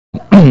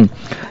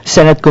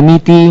Senate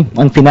Committee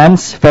on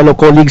Finance, fellow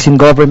colleagues in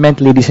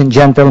government, ladies and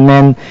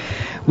gentlemen,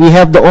 we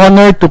have the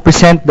honor to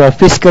present the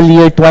fiscal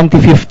year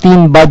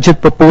 2015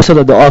 budget proposal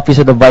of the Office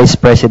of the Vice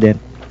President.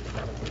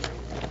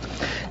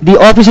 The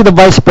Office of the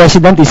Vice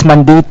President is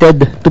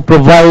mandated to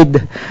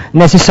provide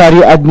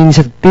necessary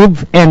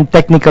administrative and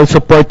technical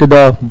support to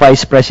the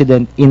Vice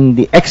President in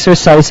the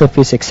exercise of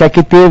his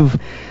executive,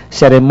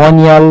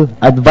 ceremonial,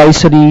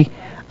 advisory,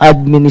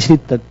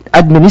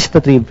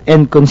 administrative,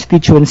 and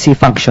constituency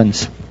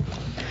functions.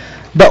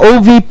 The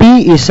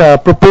OVP is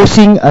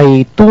proposing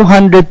a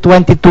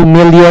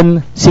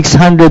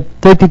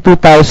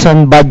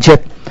 222,632,000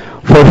 budget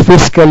for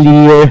fiscal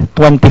year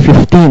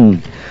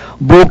 2015,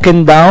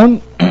 broken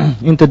down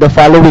into the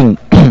following.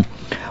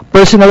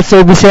 Personal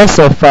services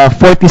of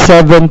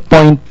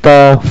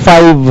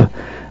 47.5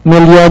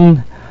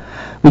 million,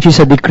 which is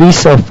a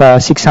decrease of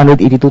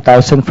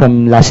 682,000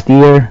 from last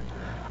year.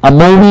 A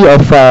MOE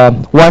of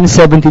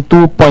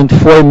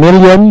 172.4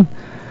 million,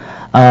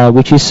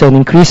 which is an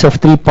increase of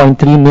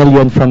 3.3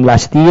 million from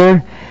last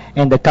year,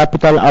 and the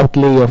capital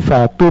outlay of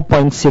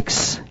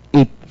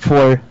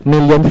 2.684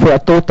 million for a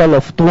total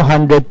of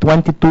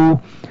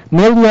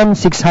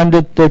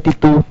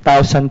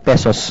 222,632,000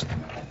 pesos.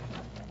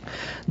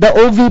 The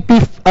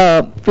OVP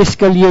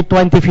fiscal year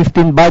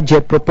 2015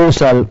 budget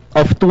proposal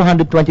of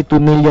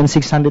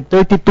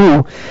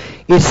 222,632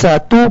 is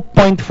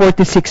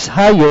 2.46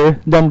 higher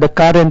than the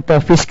current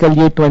fiscal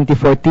year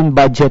 2014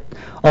 budget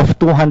of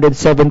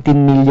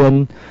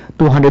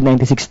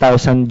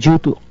 217,296,000 due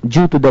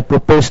to the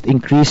proposed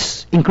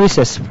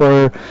increases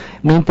for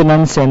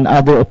maintenance and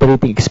other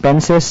operating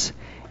expenses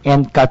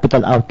and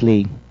capital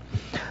outlay.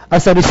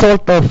 As a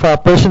result of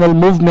personal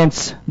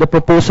movements, the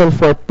proposal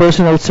for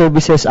personal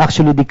services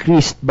actually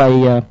decreased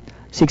by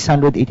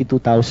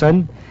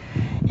 682,000,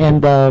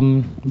 and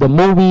the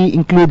MOE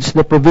includes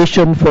the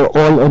provision for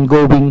all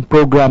ongoing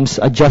programs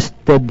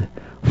adjusted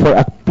for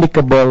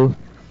applicable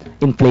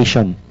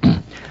inflation.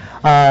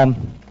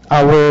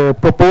 Our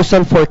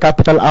proposal for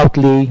capital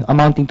outlay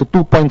amounting to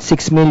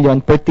 2.6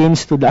 million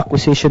pertains to the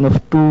acquisition of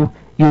 2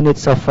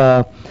 units of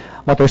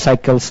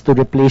motorcycles to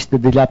replace the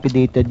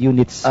dilapidated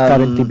units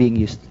currently being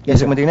used.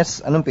 Yes, Martinez,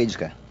 anong page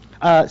ka?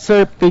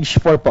 Sir, page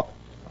 4 po.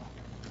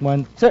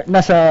 Sir,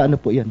 nasa ano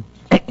po yun?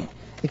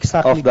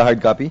 Exactly. Of the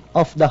hard copy?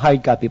 Of the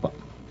hard copy po.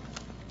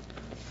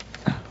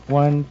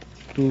 1,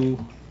 2,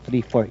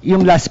 3, 4.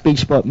 Yung last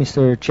page po,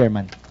 Mr.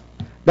 Chairman.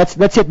 That's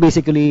it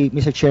basically,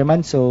 Mr.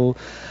 Chairman. So,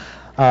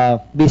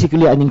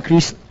 basically an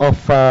increase of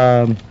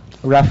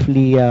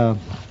roughly...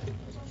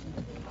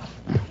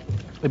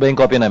 Iba yung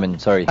copy namin,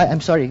 sorry.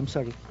 I'm sorry.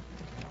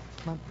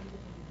 Ma'am,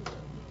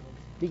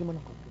 bigyan mo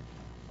ng copy.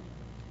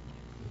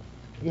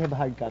 You have a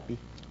hard copy.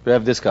 We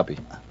have this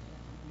copy.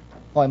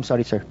 Oh, I'm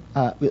sorry, sir.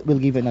 We'll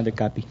give you another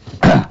copy.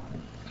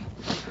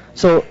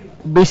 So,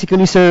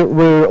 basically, sir,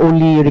 we're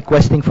only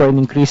requesting for an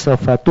increase of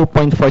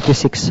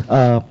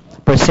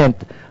 2.46%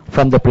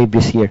 from the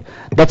previous year.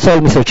 That's all,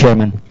 Mr.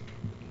 Chairman.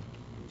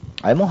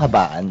 Ayaw mong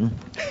habaan.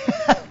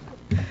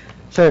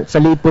 Sir,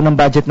 sa liit po ng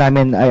budget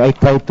namin, I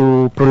try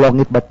to prolong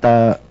it, but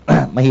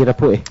mahirap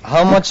po eh.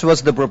 How much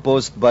was the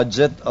proposed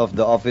budget of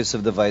the Office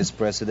of the Vice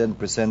President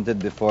presented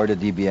before the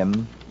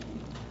DBM?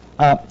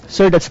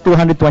 Sir, that's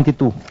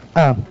 222.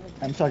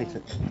 I'm sorry,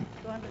 sir.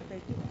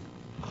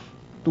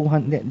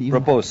 200.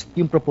 Proposed.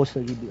 Yung proposed sa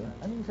DBM.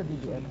 Ano yung sa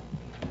DBM?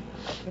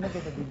 Ano ba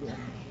sa DBM?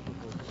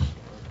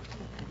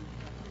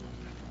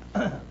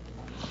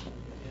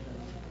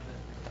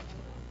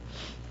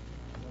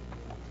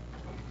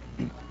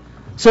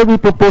 So we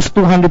proposed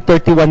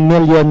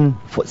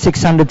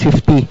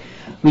 231,650,000,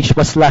 which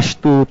was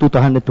slashed to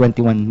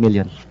 221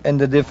 million. And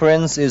the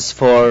difference is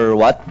for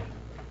what?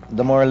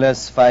 The more or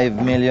less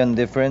 5 million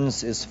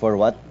difference is for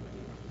what?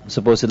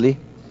 Supposedly?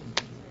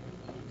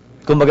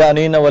 Kumbaga ano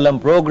yun na walang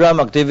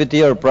program,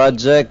 activity, or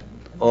project,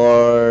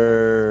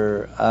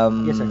 or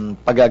Yes,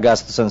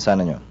 pagagastusan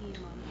sana nyo?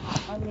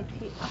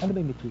 Ano ba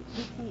yung MITHI?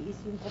 MITHI is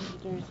yung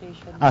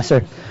computerization.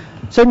 Sir.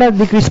 Sir,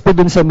 na-decrease po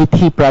dun sa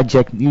MITHI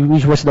project,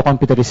 which was the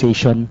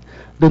computerization.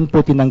 Dun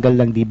po tinanggal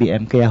lang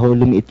DBM, kaya ho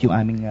lumiit yung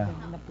aming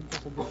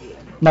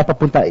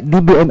napapunta.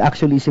 DBM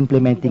actually is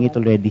implementing it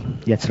already.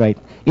 That's right.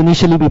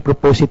 Initially, we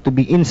proposed it to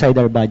be inside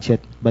our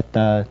budget, but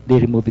they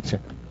removed it, sir.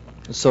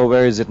 So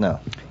where is it now?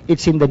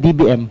 It's in the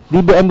DBM.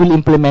 DBM will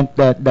implement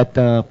that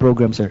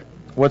program, sir.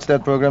 What's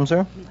that program,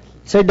 sir?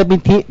 Sir, the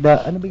MITHI,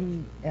 ano ba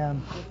yung,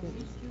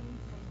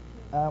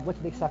 what's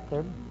the exact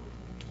term?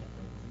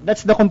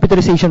 That's the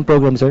computerization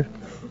program, sir.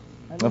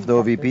 Of the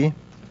OVP?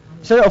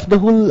 Sir, of the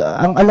whole,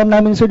 ang alam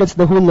namin, sir, that's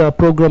the whole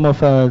program of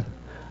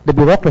the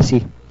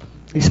bureaucracy.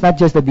 It's not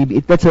just the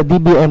DB, that's a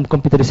DBM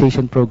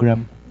computerization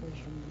program.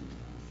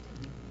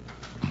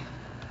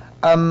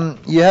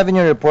 You have in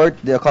your report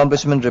the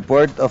accomplishment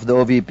report of the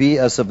OVP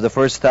as of the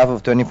first half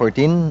of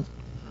 2014.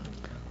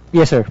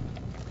 Yes, sir.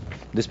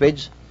 This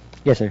page?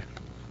 Yes, sir.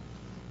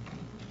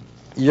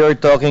 You're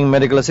talking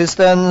medical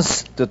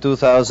assistance to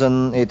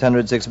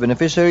 2,806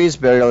 beneficiaries,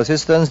 burial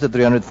assistance to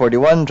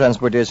 341,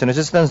 transportation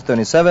assistance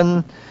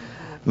 27,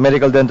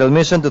 Medical dental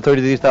mission to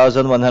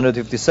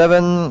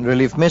 33,157.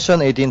 Relief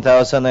mission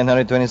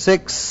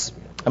 18,926.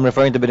 I'm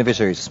referring to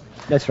beneficiaries.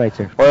 That's right,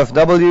 sir.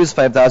 OFWs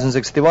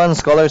 5,061.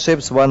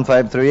 Scholarships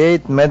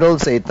 1,538.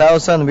 Medals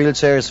 8,000.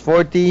 Wheelchairs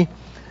 40.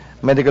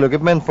 Medical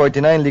equipment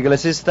 49. Legal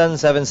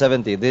assistance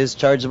 770. This is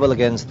chargeable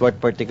against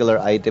what particular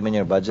item in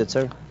your budget,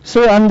 sir?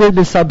 So under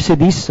the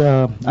subsidies,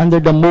 under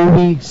the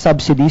MOE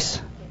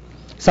subsidies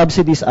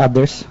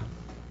others.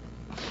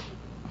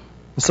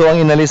 So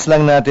ang inalis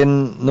lang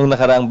natin nung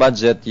nakaraang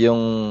budget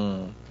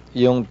yung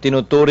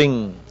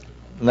tinuturing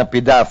na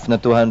PDAF na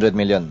 200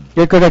 million,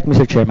 You're correct,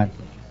 Mr. Chairman.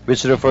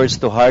 which refers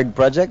to hard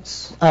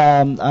projects,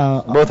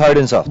 Both both hard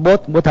and soft.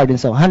 both hard and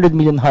soft. 100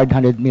 million hard,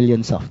 100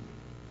 million soft.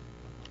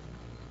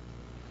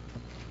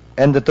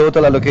 And the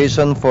total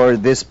allocation for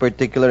this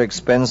particular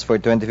expense for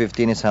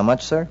 2015 is how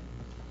much, sir?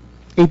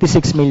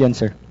 86 million,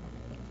 sir.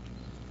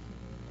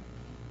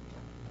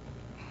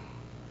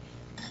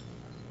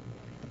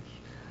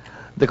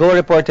 The COA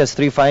report has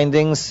 3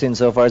 findings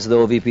insofar as the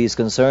OVP is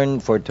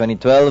concerned for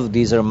 2012.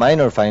 These are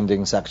minor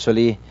findings,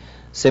 actually,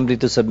 simply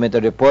to submit a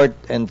report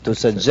and to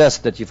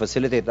suggest that you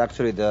facilitate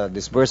actually the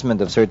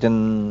disbursement of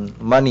certain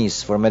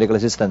monies for medical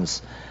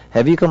assistance.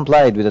 Have you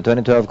complied with the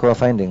 2012 COA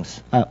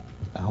findings?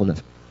 Hold on.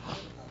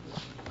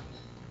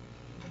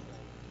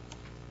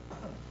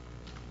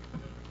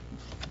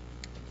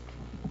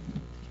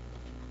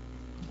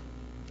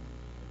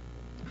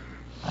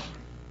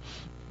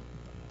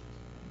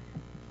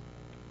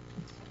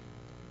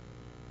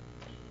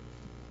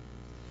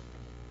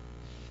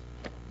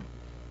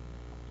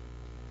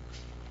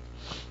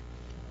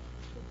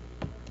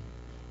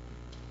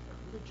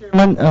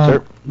 Chairman,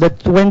 Sir. the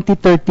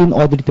 2013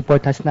 audit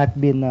report has not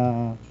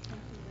been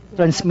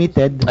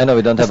transmitted. I know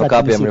we don't Has have a not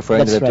copy. been I'm received.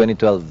 referring to the That's right.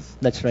 2012.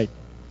 That's right.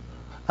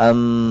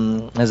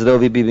 Has the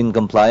OVP been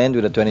compliant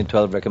with the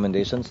 2012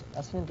 recommendations?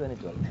 As in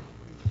 2012.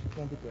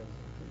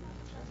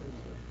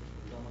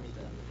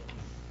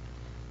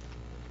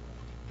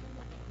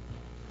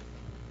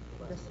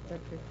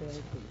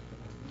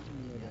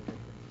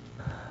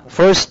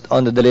 First,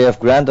 on the delay of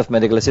grant of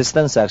medical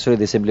assistance, actually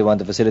they simply want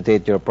to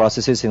facilitate your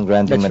processes in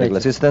granting That's medical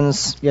right, sir.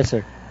 assistance. Yes,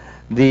 sir.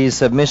 The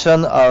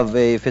submission of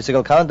a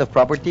physical count of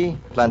property,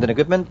 plant and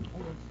equipment,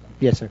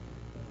 Yes, sir.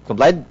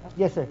 complied?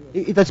 Yes, sir.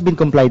 It has been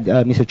complied,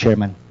 Mr.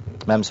 Chairman.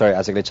 Ma'am, sorry,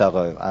 Asik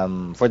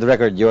Chako. For the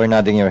record, you are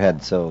nodding your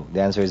head, so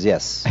the answer is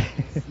yes.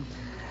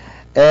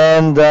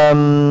 And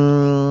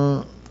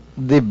the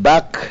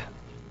back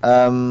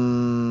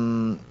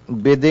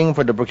bidding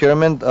for the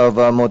procurement of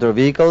motor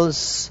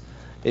vehicles,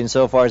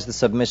 insofar as the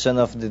submission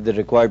of the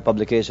required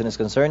publication is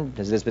concerned,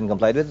 has this been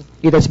complied with?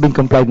 It has been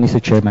complied,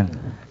 Mr.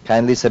 Chairman.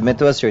 Kindly submit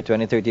to us your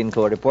 2013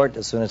 COA report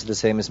as soon as the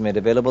same is made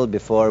available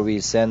before we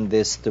send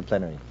this to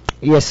plenary.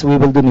 Yes, we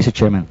will do, Mr.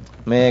 Chairman.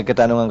 May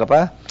katanungan ka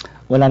pa?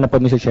 Wala na po,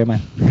 Mr.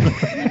 Chairman.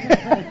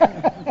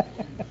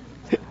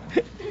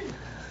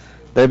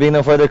 There being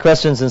no further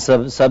questions and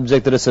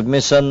subject to the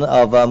submission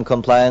of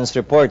compliance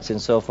reports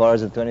insofar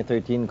as the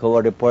 2013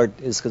 COA report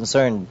is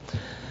concerned.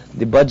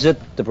 The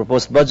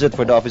proposed budget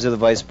for the Office of the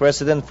Vice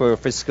President for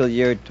fiscal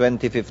year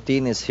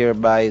 2015 is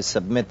hereby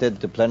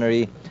submitted to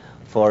plenary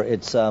for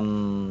its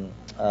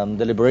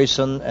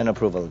deliberation and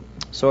approval.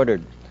 So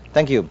ordered.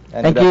 Thank you,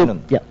 and Thank good you.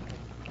 afternoon. Yeah.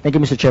 Thank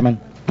you, Mr. Chairman.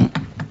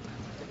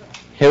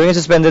 Hearing is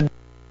suspended.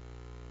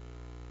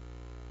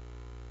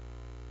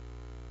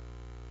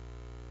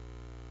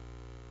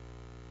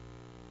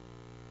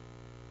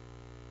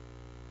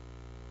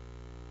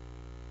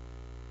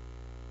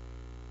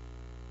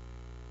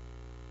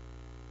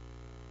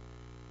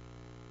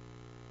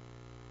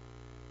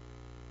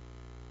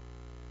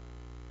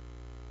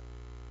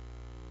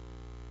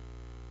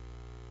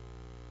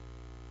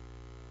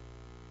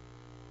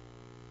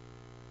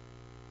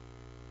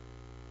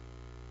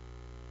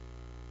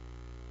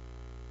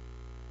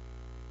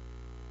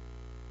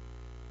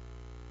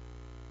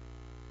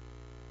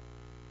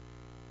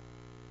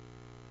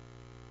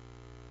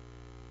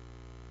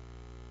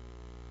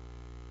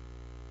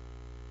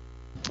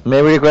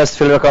 May we request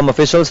Philracom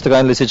officials to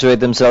kindly situate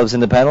themselves in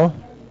the panel?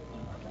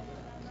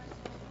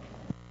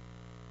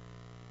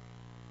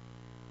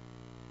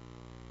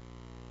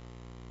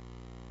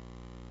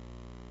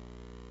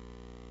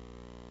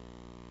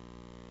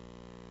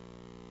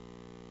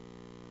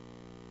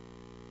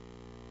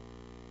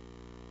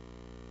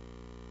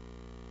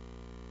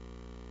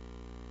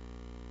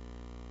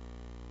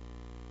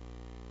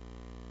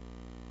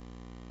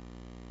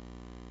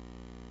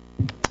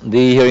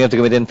 The hearing of the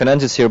Committee on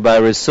Finance is hereby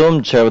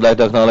resumed. Chair would like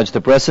to acknowledge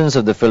the presence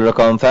of the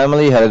Philracom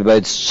family, headed by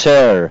its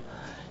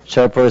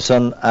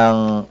chairperson,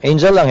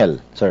 Angel,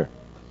 sir.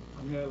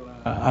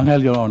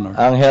 Angel, Your Honor.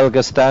 Angel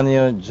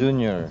Castaño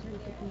Jr.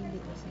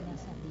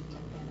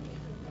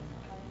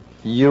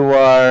 You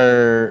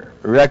are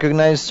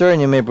recognized, sir,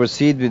 and you may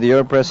proceed with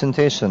your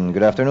presentation.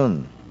 Good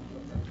afternoon.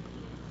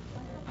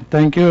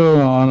 Thank you,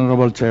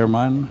 Honorable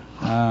Chairman.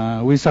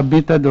 We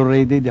submitted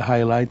already the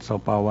highlights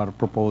of our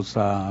proposed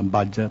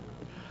budget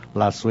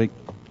last week.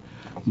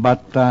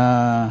 But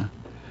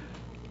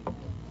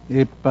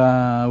If,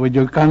 with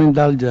your kind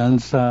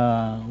indulgence,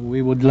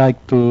 we would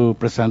like to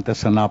present a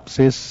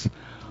synopsis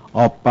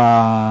of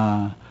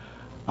our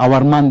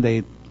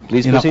mandate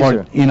Please proceed,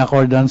 sir. in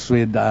accordance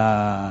with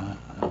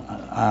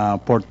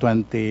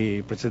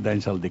 420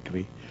 presidential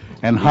decree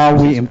and how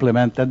we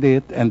implemented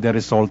it and the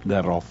result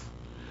thereof.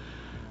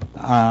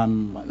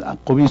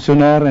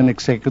 Commissioner and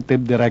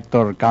Executive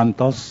Director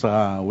Cantos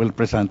will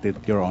present it,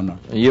 Your Honor.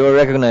 You are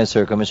recognized,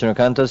 sir. Commissioner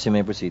Cantos, you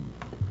may proceed.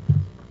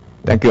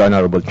 Thank you,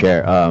 Honorable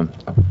Chair.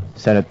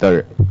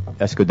 Senator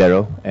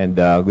Escudero, and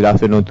good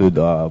afternoon to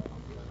the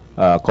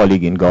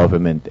colleague in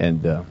government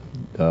and the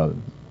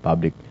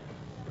public.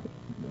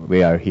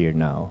 We are here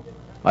now.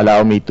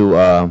 Allow me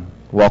to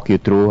walk you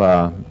through,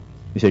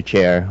 Mr.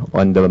 Chair,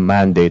 on the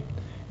mandate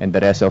and the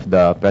rest of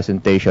the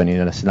presentation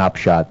in a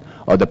snapshot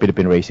of the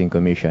Philippine Racing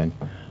Commission.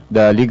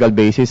 The legal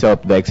basis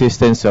of the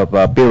existence of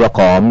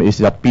PIRACOM is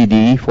the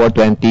PD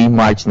 420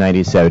 March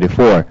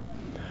 1974.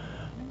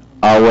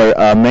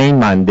 Our main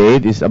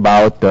mandate is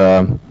about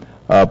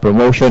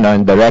promotion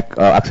and direct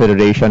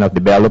acceleration of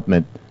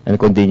development and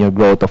continued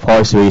growth of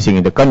horse racing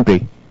in the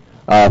country,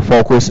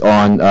 focus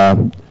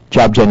on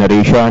job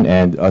generation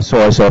and a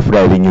source of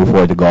revenue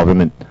for the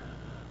government.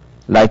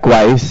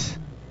 Likewise,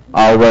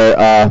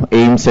 our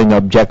aims and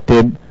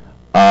objective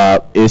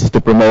is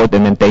to promote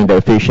and maintain the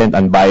efficient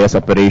and unbiased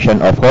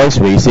operation of horse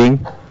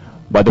racing,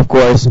 but of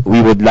course,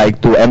 we would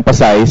like to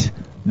emphasize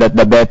that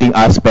the betting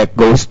aspect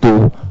goes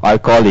to our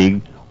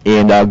colleague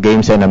in the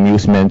Games and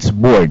Amusements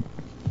Board.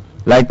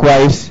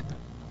 Likewise,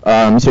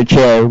 Mr.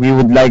 Chair, we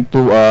would like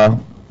to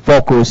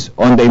focus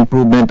on the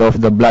improvement of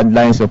the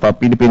bloodlines of our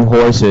Philippine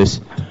horses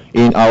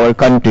in our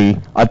country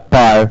at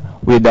par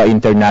with the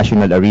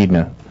international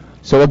arena.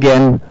 So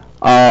again,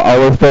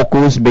 our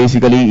focus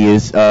basically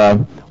is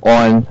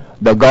on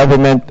the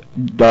government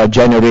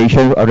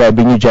generation,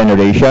 revenue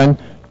generation,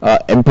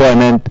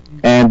 employment,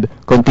 and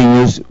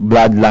continuous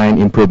bloodline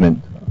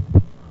improvement.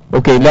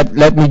 Okay,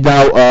 let me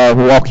now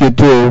walk you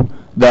through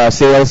the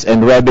sales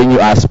and revenue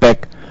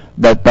aspect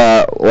that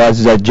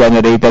was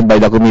generated by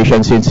the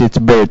Commission since its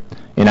birth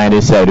in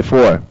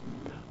 1974.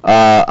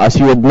 As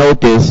you would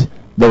notice,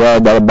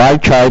 the bar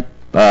chart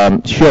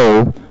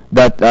show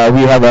that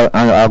we have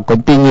a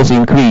continuous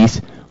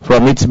increase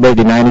from its birth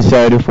in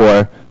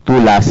 1974 to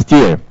last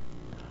year.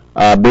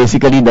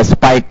 Basically, the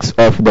spikes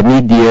of the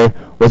mid-year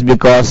was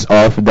because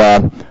of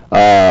the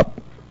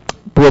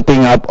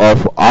putting up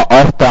of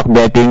off-track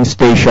betting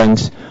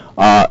stations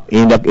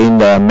in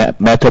the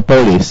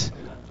metropolis.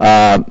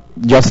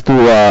 Just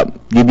to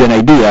give you an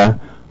idea,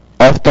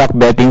 off-track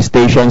betting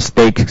stations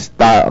takes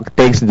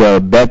the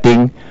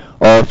betting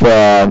of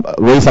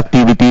race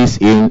activities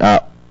in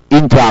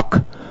track,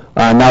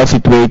 now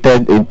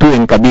situated in two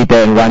in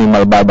Cavite and one in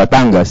Malbar,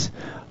 Batangas.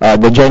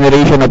 The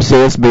generation of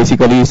sales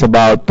basically is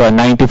about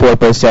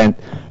 94%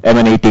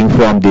 emanating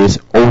from these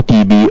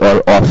OTB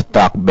or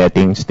off-track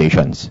betting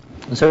stations.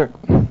 Sir,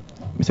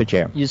 Mr.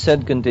 Chair. you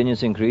said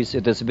continuous increase.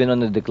 It has been on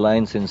the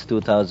decline since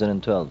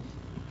 2012.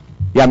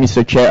 Yeah,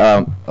 Mr.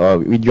 Chair,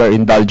 with your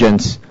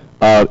indulgence,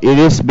 it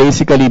is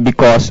basically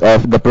because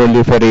of the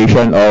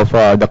proliferation of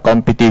the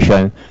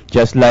competition,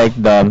 just like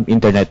the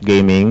internet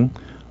gaming.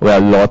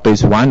 Well, Lotto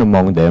is one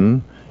among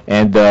them,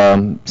 and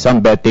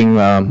some betting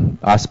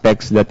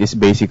aspects that is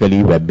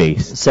basically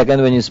web-based.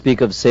 Second, when you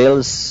speak of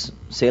sales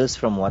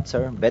from what,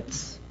 sir?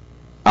 Bets?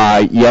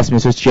 Yes,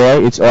 Mr.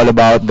 Chair, it's all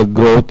about the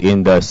growth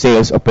in the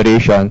sales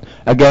operation.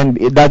 Again,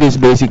 that is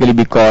basically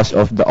because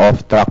of the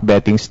off-track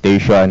betting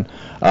station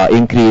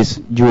increase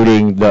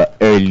during the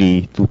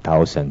early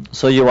 2000s.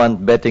 So you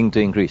want betting to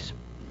increase?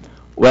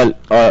 Well,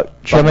 Pag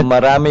Chairman,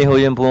 marami ho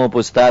yung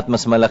pumupusta at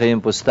mas malaki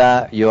yung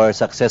pusta, you are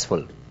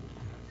successful.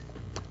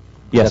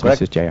 yes, Is that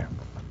correct? Mr. Chair.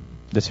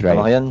 That's right.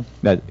 Tama yan?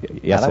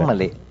 Yes, Parang sir.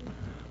 mali.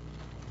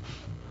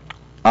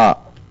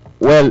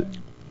 Well,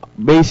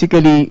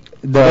 basically,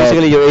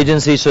 Your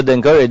agency should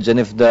encourage, and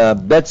if the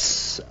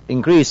bets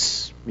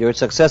increase, you're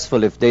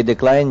successful. If they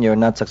decline, you're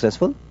not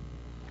successful.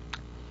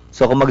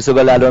 So kung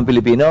magsugal lalo ang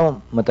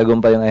Pilipino,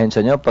 matagumpay ang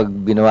ahensya nyo. Pag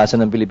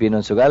binawasan ng Pilipino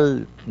ang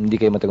sugal, hindi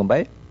kayo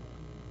matagumpay?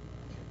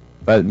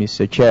 well,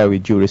 Mr. Chair,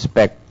 with due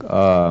respect,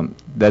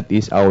 that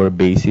is our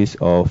basis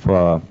of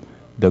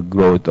the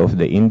growth of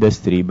the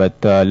industry.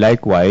 But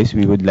likewise,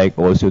 we would like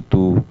also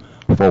to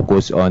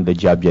focus on the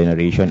job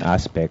generation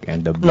aspect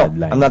and the No,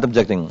 bloodline. I'm not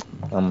objecting.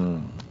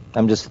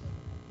 I'm just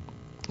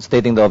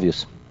stating the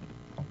obvious.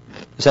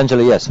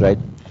 Essentially, yes, right?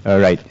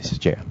 Right, Mr.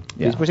 Chair.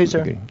 Please proceed, sir.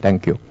 Okay,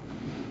 thank you.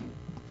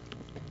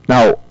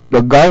 Now,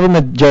 the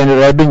government general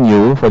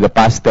revenue for the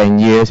past 10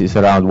 years is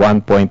around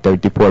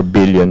 1.34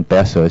 billion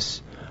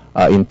pesos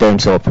in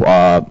terms of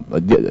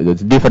the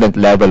different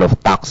level of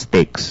tax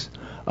takes.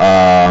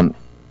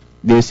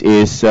 This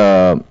is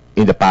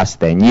in the past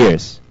 10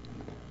 years.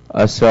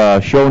 As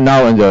shown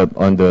now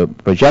on the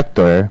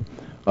projector,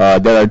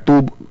 there are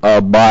two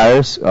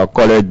bars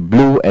colored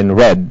blue and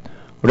red.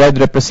 Red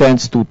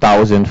represents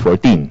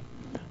 2014.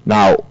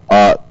 Now,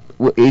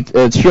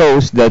 it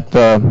shows that,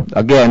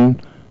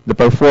 again, the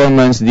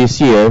performance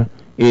this year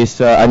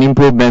is an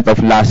improvement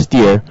of last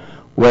year,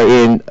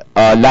 wherein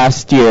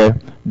last year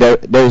there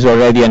was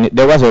already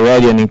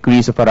an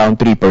increase of around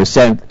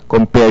 3%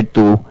 compared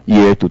to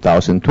year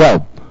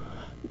 2012.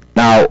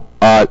 Now,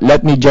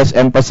 let me just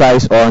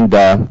emphasize on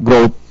the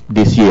growth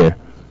this year.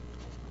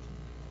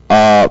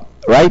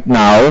 Right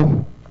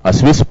now,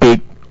 as we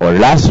speak, or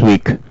last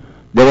week,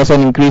 there was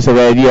an increase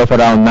already of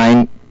around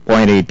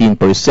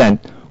 9.18%,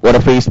 or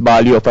a face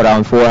value of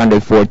around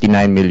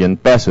 449 million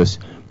pesos,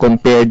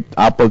 compared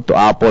apple to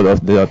apple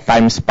of the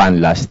time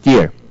span last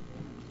year.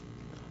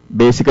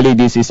 Basically,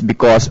 this is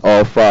because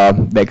of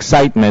the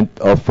excitement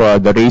of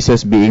the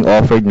races being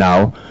offered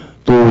now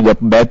to the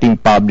betting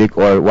public,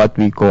 or what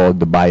we call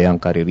the bayang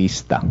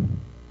karirista.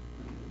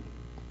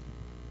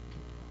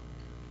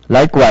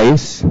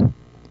 Likewise,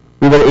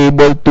 we were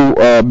able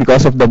to,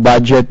 because of the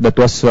budget that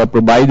was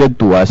provided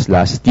to us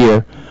last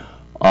year,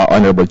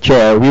 Honorable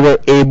Chair, we were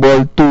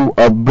able to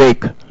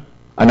break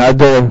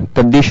another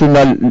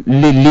traditional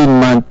lean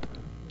month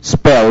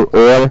spell,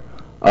 or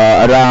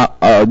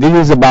this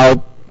is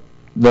about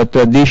the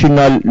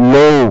traditional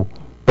low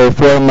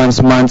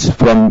performance months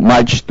from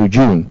March to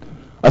June.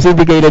 As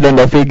indicated on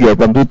the figure,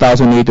 from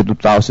 2008 to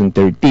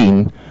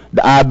 2013,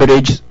 the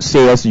average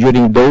sales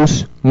during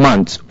those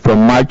months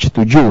from March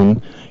to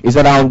June is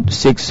around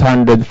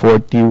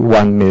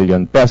 641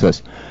 million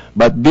pesos.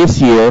 But this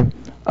year,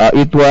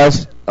 it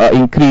was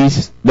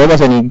increased. There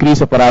was an increase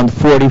of around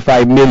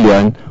 45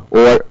 million,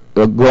 or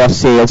gross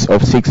sales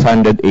of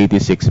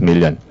 686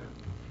 million.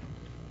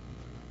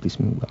 Please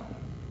move on.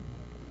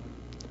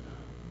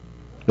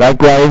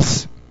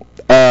 Likewise,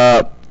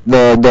 the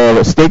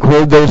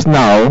stakeholders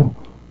now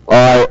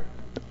are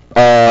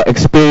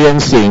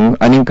experiencing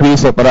an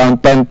increase of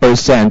around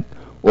 10%,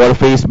 or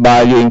face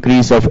value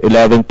increase of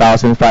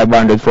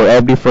 11,500 for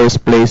every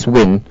first place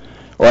win,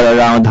 or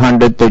around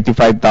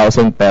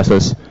 135,000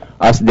 pesos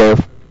as their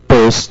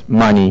first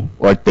money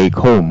or take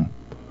home.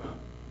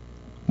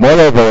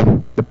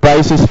 Moreover, the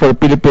prices for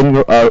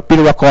Philippine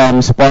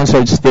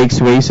sponsored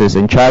stakes races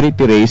and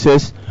charity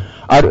races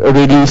are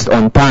released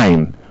on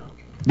time.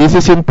 This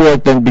is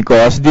important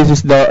because this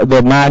is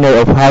the manner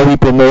of how we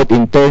promote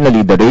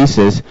internally the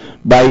races,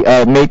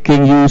 by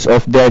making use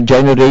of their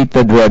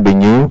generated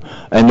revenue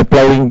and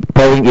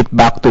plowing it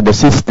back to the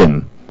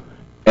system.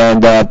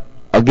 And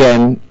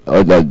again,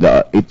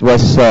 it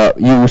was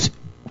used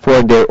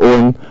for their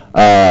own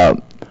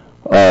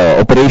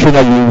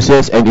operational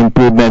uses and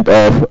improvement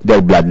of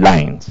their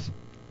bloodlines.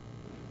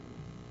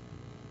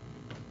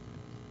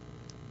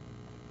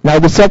 Now,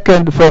 the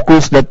second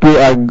focus that we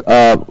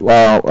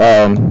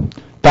are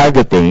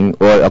targeting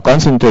or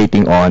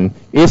concentrating on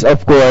is,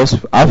 of course,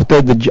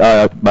 after the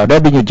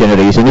revenue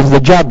generation, is the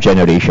job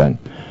generation.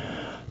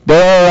 There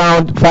are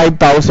around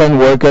 5,000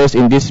 workers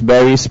in this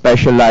very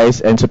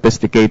specialized and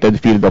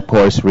sophisticated field of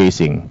horse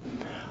racing.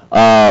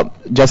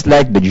 Just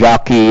like the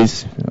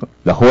jockeys,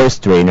 the horse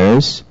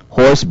trainers,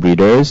 horse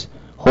breeders,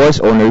 horse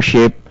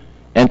ownership,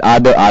 and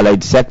other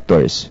allied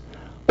sectors.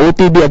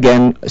 OTB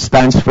again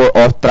stands for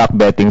off-track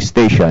betting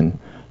station.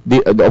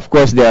 Of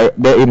course, they are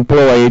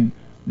employing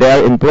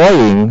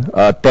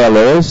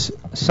tellers,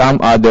 some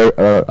other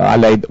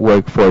allied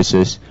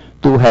workforces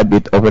to have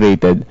it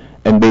operated,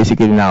 and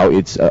basically now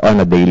it's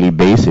on a daily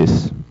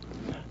basis.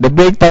 The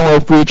breakdown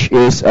of which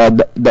is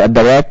the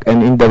direct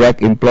and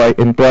indirect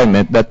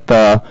employment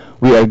that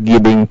we are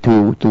giving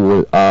to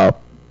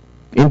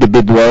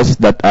individuals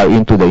that are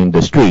into the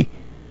industry.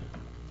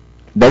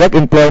 Direct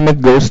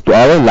employment goes to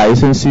our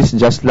licensees,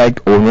 just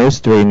like owners,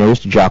 trainers,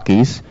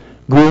 jockeys,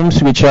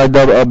 grooms, which are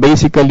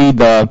basically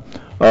the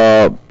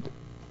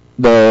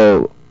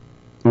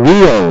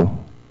real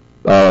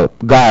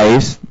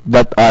guys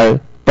that are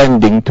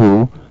tending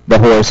to the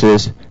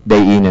horses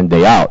day in and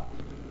day out.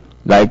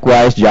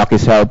 Likewise,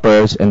 jockeys,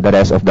 helpers, and the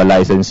rest of the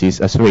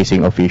licensees as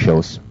racing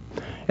officials.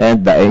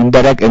 And the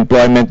indirect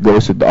employment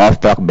goes to the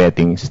off-track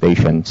betting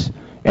stations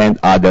and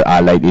other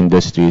allied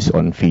industries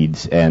on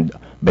feeds and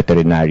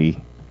veterinary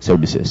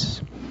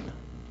services.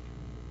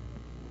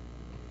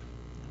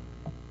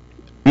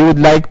 We would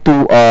like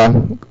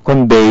to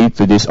convey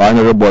to this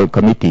honorable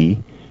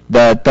committee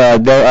that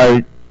there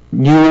are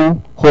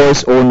new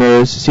horse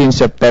owners since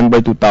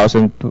September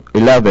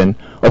 2011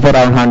 of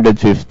around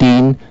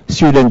 115,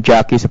 student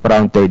jockeys of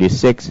around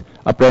 36,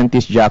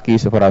 apprentice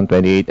jockeys of around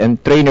 28,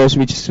 and trainers,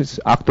 which is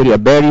actually a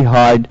very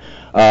hard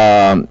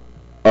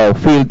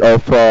field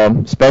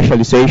of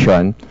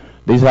specialization.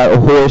 These are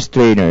horse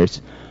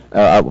trainers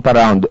of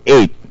around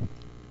 8.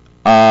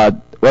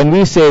 When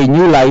we say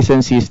new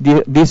licensees,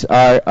 these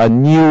are a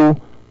new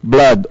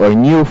blood or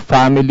new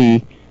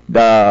family,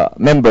 the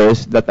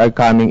members that are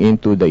coming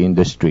into the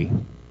industry.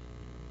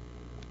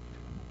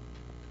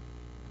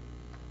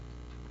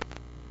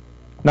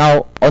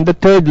 Now, on the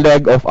third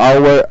leg of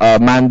our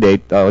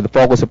mandate, the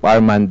focus of our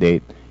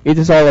mandate, it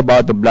is all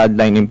about the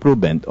bloodline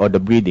improvement or the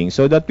breeding,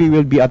 so that we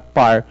will be at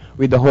par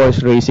with the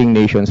horse racing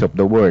nations of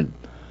the world.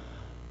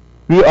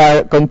 We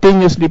are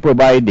continuously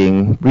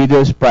providing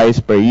breeders' prize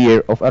per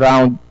year of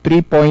around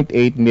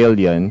 3.8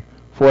 million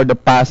for the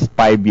past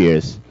 5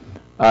 years.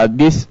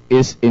 This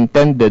is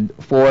intended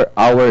for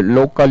our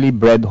locally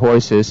bred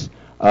horses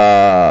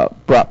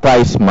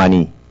prize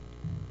money.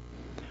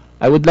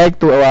 I would like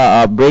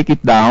to break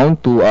it down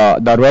to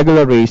the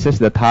regular races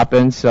that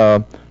happens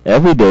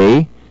every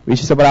day,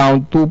 which is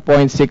around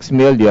 2.6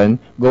 million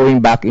going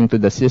back into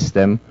the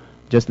system,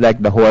 just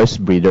like the horse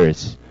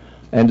breeders.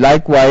 And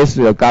likewise,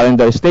 the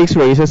calendar stakes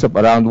races of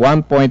around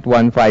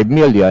 1.15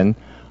 million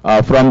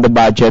from the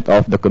budget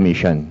of the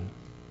Commission.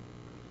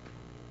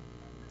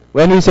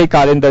 When we say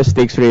calendar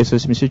stakes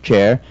races, Mr.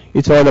 Chair,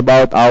 it's all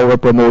about our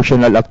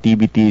promotional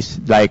activities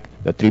like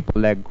the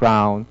triple leg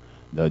crown,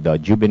 the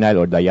juvenile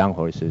or the young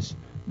horses.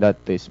 That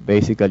is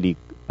basically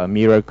a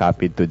mirror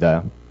copy to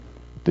the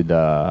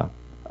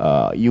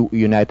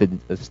United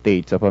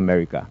States of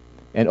America.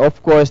 And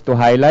of course, to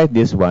highlight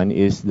this one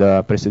is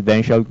the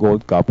Presidential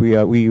Gold Cup. We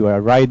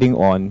are riding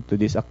on to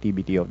this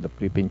activity of the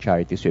Philippine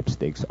Charity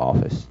Sweepstakes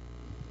Office.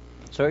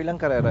 So, ilang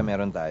karera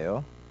meron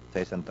tayo sa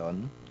isang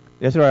taon?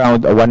 Yes,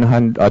 around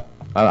 100.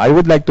 I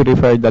would like to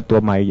refer that to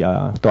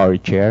to our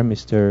chair,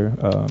 Mr.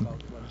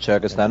 Chair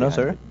Castano,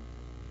 sir?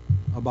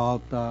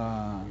 About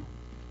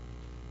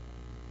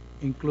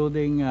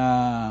including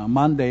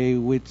Monday,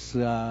 which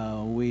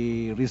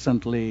we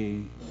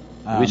recently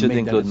We should made the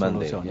include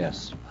Monday, resolution.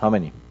 yes. How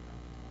many?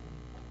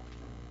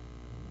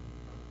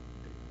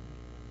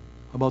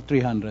 About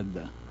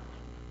 300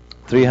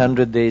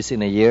 300 days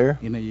in a year?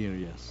 in a year,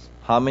 yes.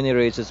 How many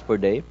races per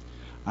day?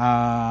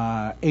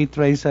 8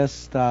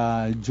 races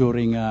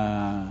during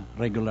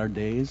regular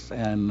days,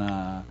 and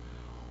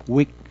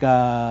week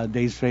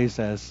days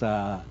races,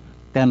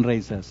 10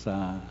 races,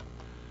 10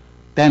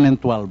 and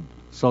 12.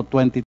 So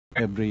 20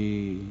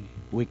 every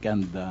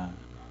weekend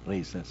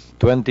races.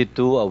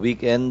 22 a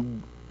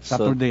weekend?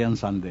 Saturday and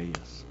Sunday,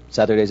 yes.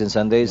 Saturdays and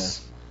Sundays?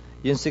 Yes.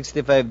 Yung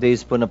 65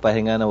 days po na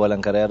pahinga na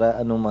walang karera,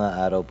 anong mga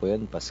araw po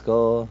yun?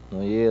 Pasko, New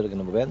Year,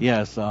 ganun ba yan?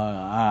 Yes,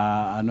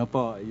 ano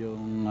po,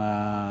 yung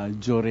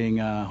during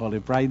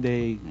Holy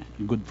Friday,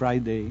 Good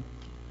Friday,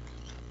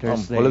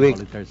 Thursday, Holy Week.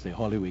 Holy Thursday,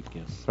 Holy Week,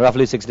 yes.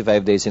 Roughly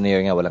 65 days in a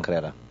year nga walang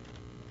karera.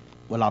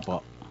 Wala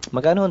po.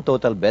 Magkano ang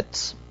total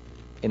bets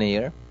in a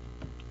year?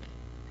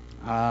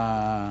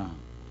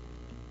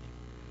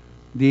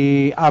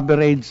 The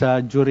average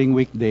during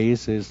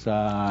weekdays is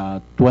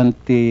 24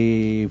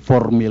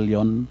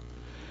 million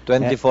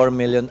 24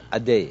 million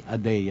a day. a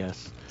day,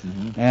 yes.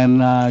 Mhm.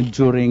 And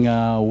during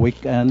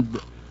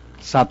weekend,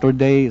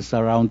 Saturday is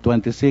around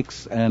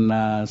 26, and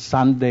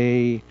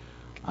Sunday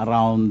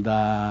around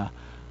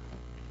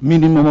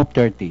minimum of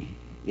 30.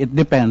 It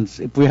depends.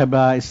 If we have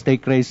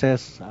stake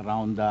races,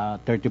 around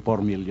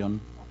 34 million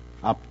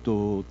up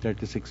to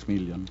 36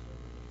 million.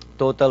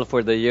 Total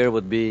for the year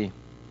would be,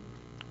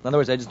 in other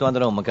words, I just want to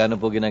know, magkano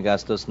po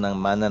ginagastos ng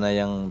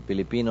mananayang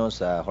Pilipino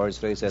sa horse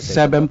races?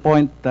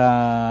 7.3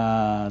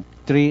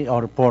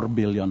 or 4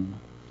 billion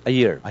A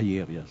year. a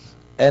year, yes.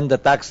 And the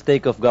tax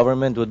take of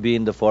government would be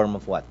in the form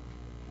of what?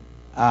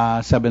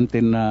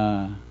 17,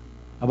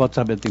 about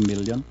 17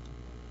 million.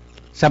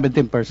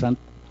 17%.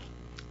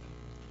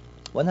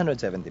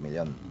 170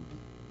 million.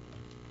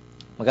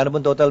 Magkano po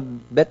total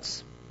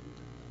bets?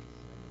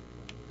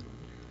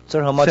 Sir,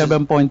 how much?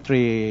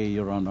 7.3,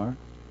 Your Honor.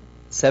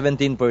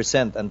 17%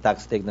 ang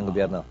tax take ng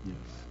gobyerno. Yes.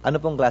 Ano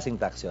pong klaseng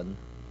tax yun?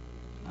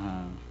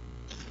 Ano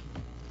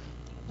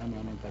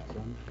ang tax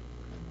on?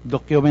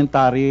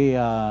 Documentary,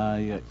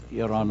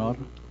 Your Honor,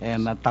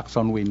 and tax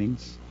on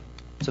winnings.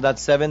 So that's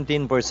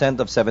 17%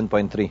 of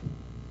 7.3.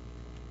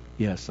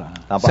 Yes,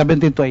 Tama.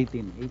 17 to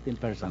 18,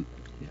 18%.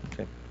 Yeah.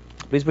 Okay.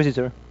 Please proceed,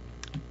 sir.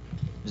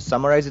 Just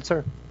summarize it,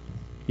 sir.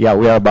 Yeah,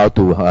 we are about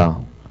to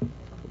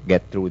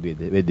get through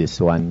with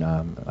this one,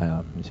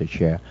 Mr.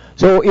 Chair.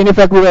 So, in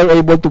effect, we were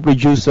able to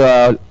produce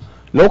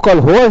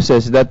local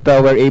horses that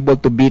were able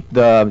to beat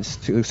the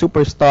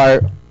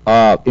superstar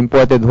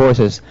imported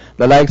horses,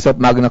 the likes of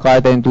Magna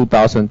Carta in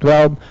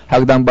 2012,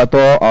 Hagdang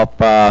Bato of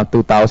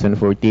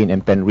 2014,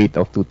 and Penrith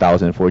of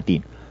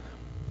 2014.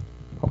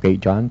 Okay,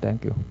 John,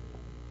 thank you.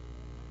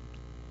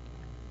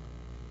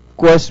 Of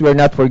course, we're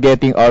not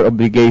forgetting our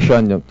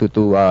obligation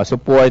to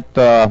support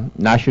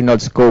national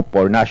scope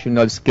or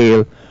national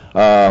scale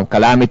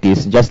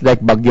calamities, just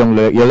like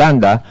Bagyong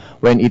Yolanda.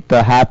 When it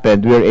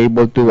happened, we were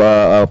able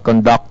to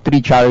conduct 3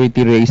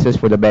 charity races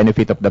for the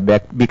benefit of the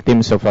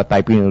victims of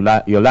Typhoon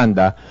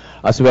Yolanda,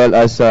 as well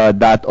as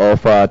that of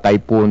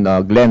Typhoon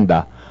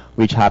Glenda,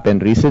 which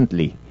happened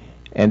recently.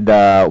 And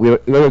we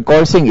were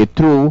coursing it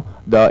through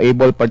the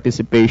able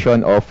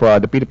participation of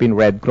the Philippine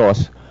Red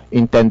Cross,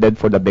 intended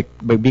for the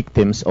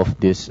victims of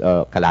these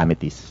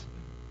calamities.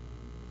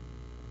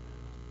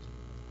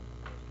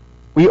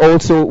 We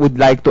also would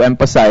like to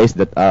emphasize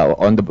that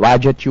on the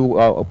budget you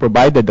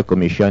provided the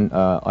Commission,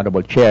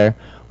 Honorable Chair,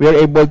 we are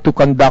able to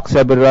conduct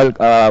several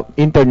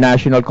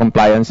international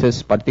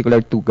compliances,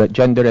 particular to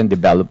gender and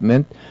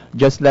development,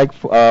 just like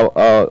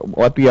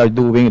what we are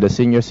doing, the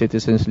Senior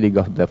Citizens League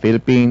of the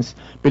Philippines,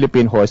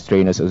 Philippine Horse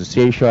Trainers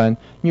Association,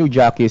 New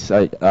Jockeys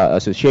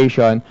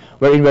Association,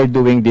 wherein we're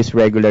doing this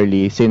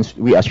regularly since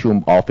we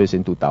assumed office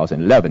in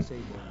 2011.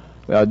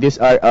 These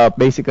are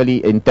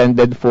basically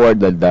intended for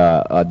the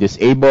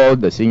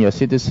disabled, the senior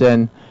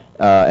citizen,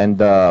 and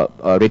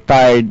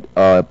retired,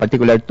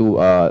 particular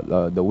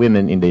to the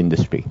women in the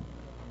industry.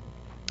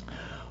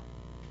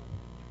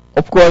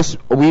 Of course,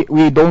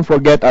 we don't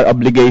forget our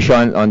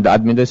obligation on the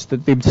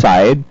administrative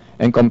side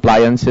and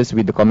compliances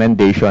with the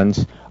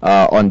recommendations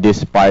on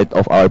this part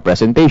of our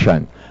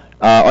presentation.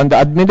 On the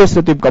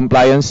administrative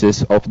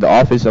compliances of the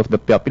Office of the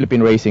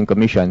Philippine Racing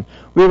Commission,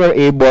 we were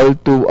able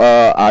to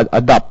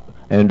adopt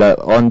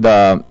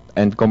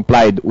and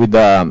complied with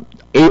the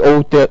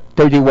AO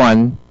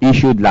 31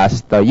 issued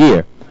last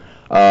year,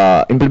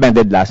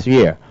 implemented last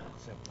year.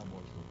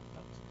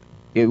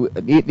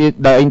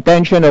 The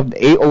intention of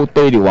the AO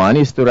 31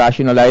 is to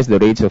rationalize the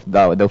rates of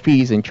the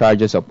fees and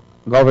charges of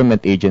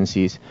government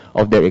agencies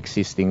of their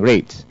existing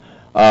rates.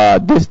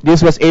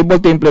 This was able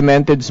to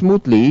implemented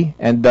smoothly,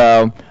 and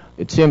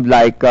it seemed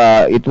like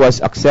it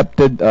was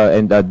accepted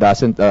and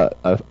doesn't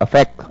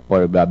affect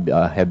or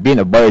have been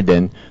a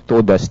burden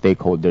to the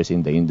stakeholders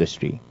in the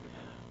industry.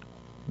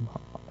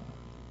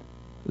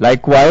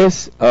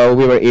 Likewise,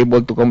 we were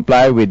able to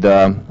comply with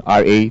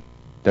RA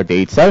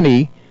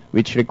 3870,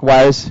 which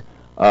requires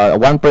a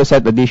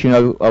 1%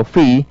 additional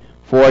fee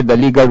for the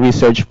legal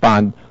research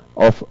fund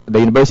of the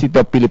University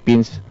of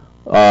Philippines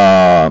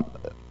Law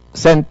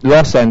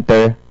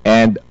Center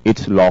and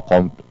its law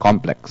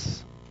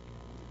complex.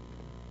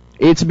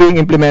 It's being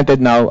implemented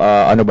now,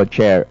 Honorable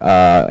Chair,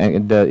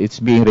 and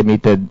it's being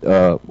remitted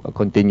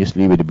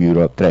continuously with the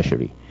Bureau of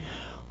Treasury.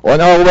 On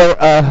our,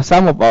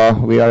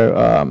 we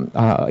are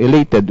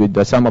elated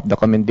with some of the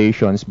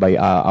commendations by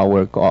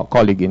our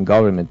colleague in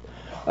government,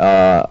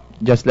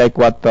 just like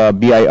what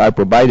BIR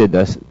provided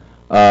us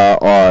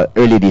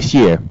early this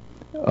year,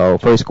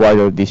 first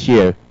quarter of this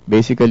year,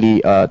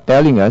 basically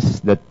telling us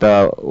that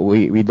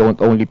we don't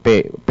only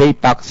pay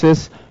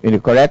taxes in the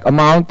correct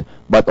amount,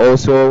 but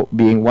also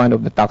being one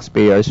of the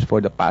taxpayers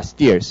for the past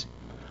years.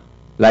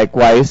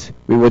 Likewise,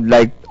 we would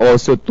like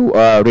also to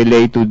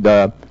relay to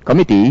the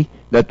committee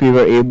that we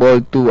were able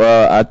to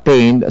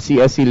attain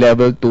CSC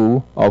Level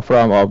 2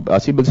 from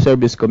Civil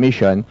Service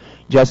Commission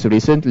just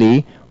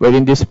recently,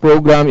 wherein this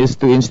program is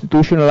to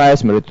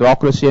institutionalize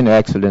meritocracy and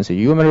excellence in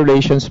human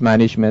relations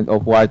management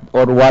of what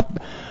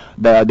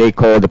they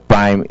call the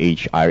prime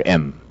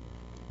HRM.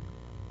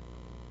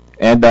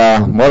 And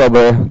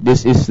moreover,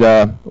 this is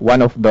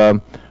one of the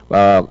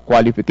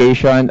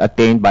qualification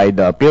attained by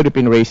the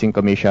Philippine Racing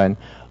Commission,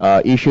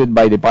 issued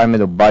by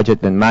Department of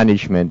Budget and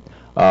Management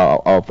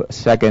of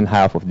second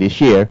half of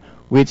this year,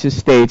 which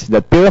states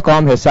that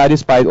PIRACOM has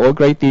satisfied all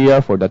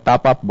criteria for the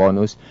top-up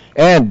bonus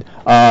and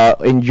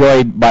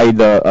enjoyed by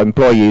the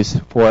employees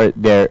for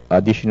their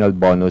additional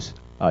bonus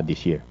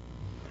this year.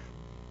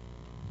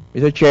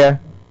 Mr. Chair,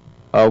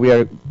 we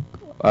are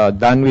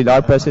done with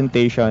our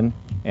presentation,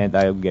 and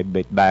I'll get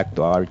back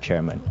to our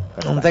chairman.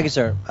 Thank you,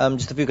 sir.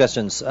 Just a few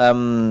questions.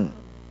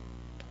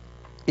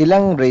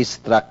 Ilang race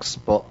tracks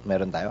po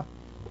meron tayo?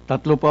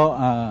 Tatlo po,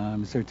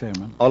 Mr.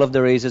 Chairman. All of the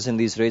races in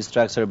these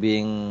racetracks are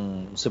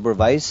being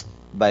supervised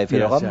by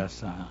PhilHealth? Yes.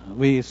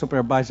 We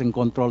supervise and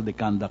control the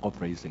conduct of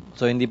racing.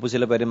 So hindi po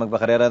sila pwede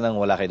magpakarera nang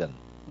wala kayo doon?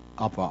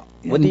 Opo.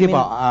 What do you Hindi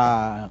po,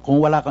 mean?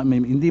 kung wala kami,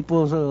 hindi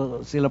po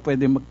sila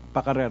pwede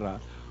magpakarera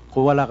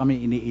kung wala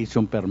kami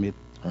ini-issue permit.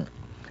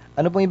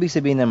 Ano pong ibig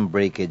sabihin ng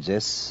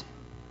breakages?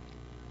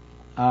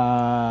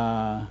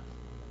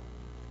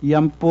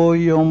 Yan po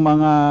yung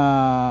mga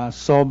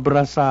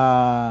sobra sa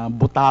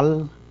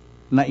butal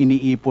na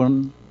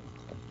iniipon.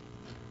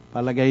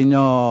 Palagay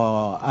nyo,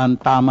 ang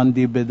tamang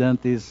dividend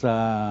is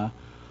 105.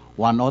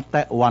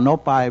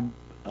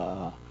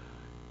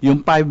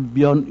 Yung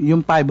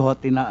 5 ho,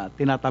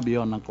 tinatabi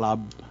yun ng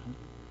club.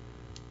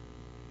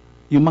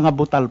 Yung mga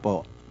butal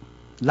po,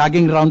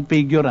 laging round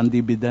figure ang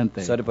dividend.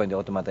 Sorry po, hindi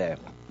ako tumataya.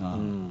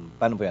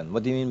 Paano po yan?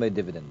 What do you mean by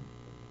dividend?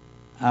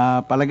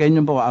 Palagay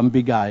nyo po, ang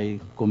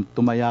bigay, kung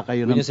tumaya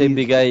kayo When you say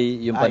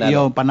bigay, yung panalo?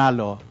 Yung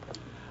panalo.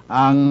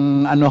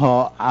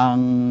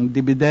 Ang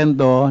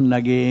dividendo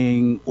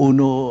naging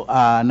 12.80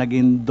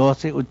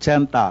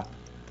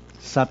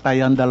 sa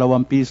tayang 2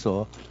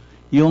 piso.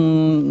 Yung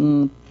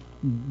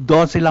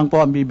 12 lang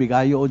po ang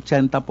bibigay, yung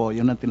 80 po,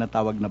 yun ang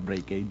tinatawag na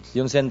breakage.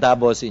 Yung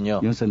centavos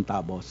inyo? Yung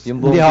centavos. Yung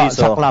buong Hindi,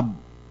 piso?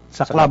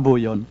 Sa club po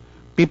yun.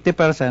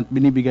 50%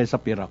 binibigay sa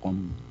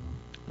PIRACOM.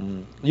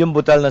 Yung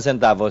butal na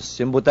centavos,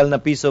 yung butal na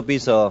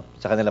piso-piso,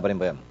 sa kanila pa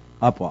rin ba yan?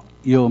 Apo,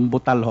 yung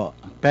butal ho.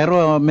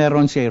 Pero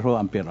meron share ho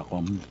ang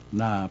PIRACOM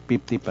na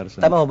 50%.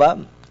 Tama ho ba?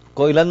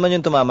 Kung ilan man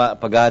yung tumama,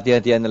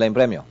 paghahati-hatian nila yung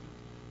premyo?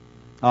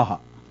 Aha.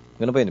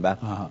 Ganun po yun, di ba?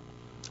 Aha.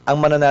 Ang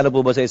mananalo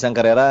po ba sa isang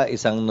karera,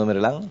 isang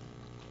numero lang?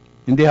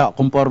 Hindi ho,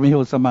 conforme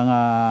ho sa mga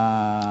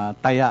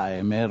taya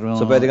meron.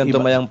 So pwede kang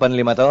tumayang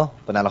panlima to,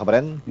 panalo ka pa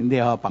rin? Hindi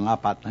ho,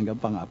 pang-apat, hanggang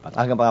pang-apat.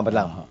 Hanggang pang-apat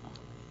lang?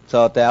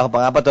 So taya ako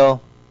pang-apat to,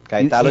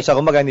 kahit talo siya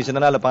kumbaga, hindi siya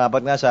nanalo,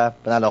 pang-apat nga siya,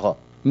 panalo ko.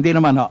 Hindi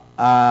naman ho.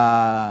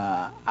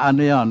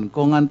 Ano yon?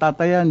 Kung ang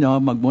tatayan nyo,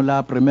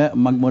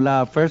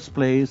 magmula first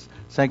place,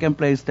 second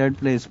place, third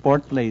place,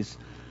 fourth place,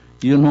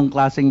 yun hong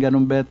klaseng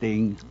ganung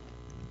betting,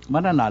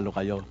 mananalo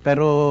kayo.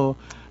 Pero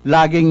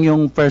laging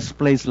yung first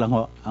place lang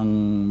ho ang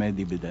may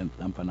dividend,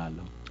 ang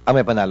panalo.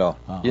 May panalo.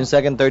 Yung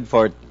second, third,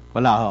 fourth,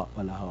 Wala ho,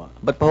 wala ho.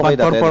 Ba't pa ho kayo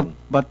dati dun?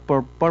 But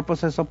for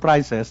purposes of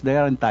prices, they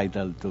are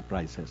entitled to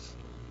prices.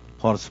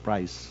 Horse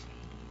price.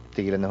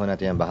 Tigilan na ho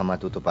natin yan, baka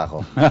matuto pa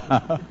ako.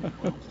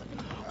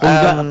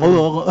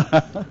 Oo.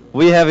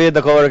 We have here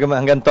the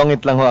co-recommend. Hanggang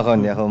tongit lang ho ako,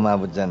 hindi ako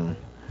umabot dyan.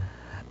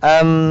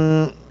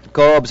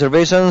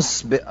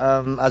 Co-observations,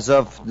 as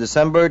of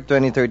December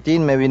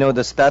 2013, may we know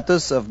the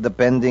status of the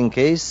pending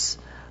case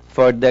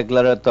for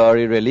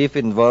declaratory relief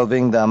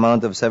involving the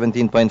amount of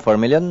 17.4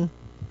 million?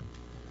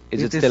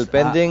 Is it still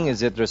pending?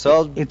 Is it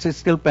resolved? It's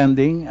still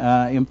pending.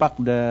 In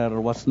fact, there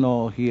was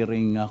no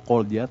hearing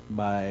called yet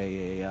by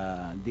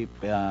the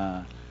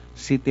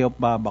City of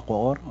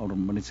Bacoor or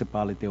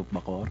Municipality of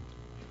Bacoor.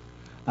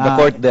 The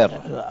court there?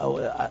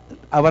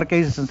 Our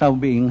case is now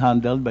being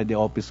handled by the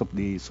Office of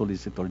the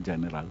Solicitor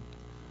General.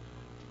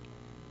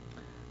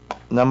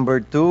 Number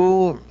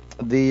two,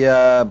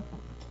 the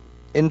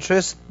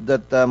interest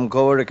that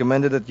COA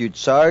recommended that you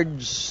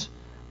charge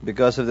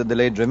because of the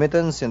delayed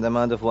remittance in the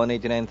amount of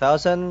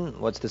 189,000.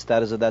 What's the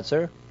status of that,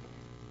 sir?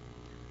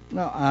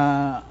 No,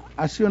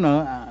 as you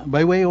know,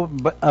 by way of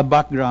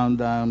background,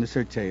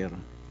 Mr. Chair,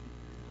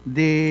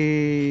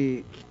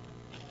 we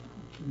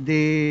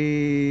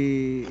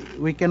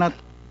cannot,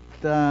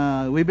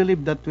 we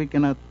believe that we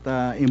cannot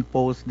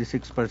impose the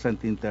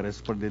 6%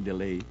 interest for the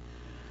delay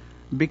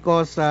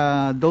because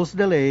those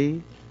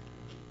delay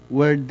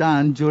were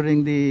done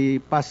during the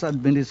past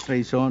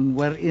administration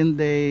wherein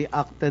they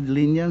acted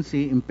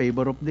leniency in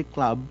favor of the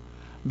club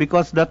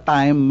because that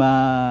time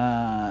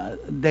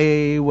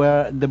they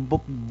were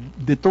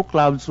the two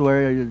clubs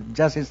were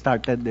just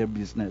started their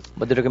business.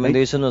 But the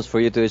recommendation was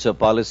for you to issue a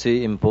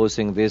policy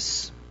imposing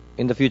this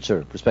in the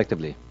future,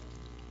 prospectively.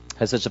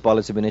 Has such a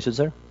policy been issued,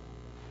 sir?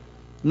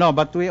 No,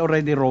 but we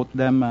already wrote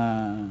them,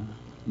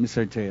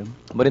 Mr. Chair.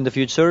 But in the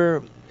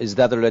future, is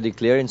that already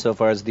clear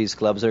insofar as these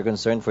clubs are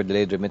concerned for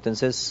delayed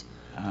remittances?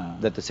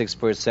 That the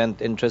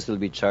 6% interest will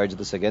be charged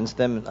as against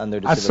them under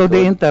the As civil to the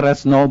code?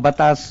 interest, no,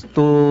 but as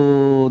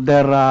to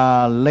their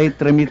late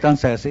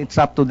remittances, it's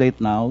up to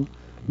date now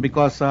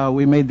because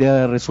we made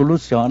a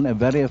resolution, a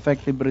very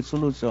effective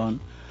resolution,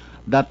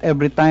 that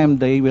every time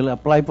they will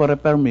apply for a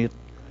permit,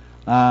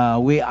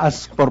 we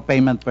ask for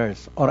payment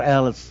first, or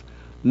else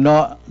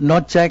no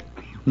check,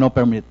 no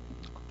permit.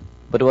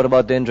 But what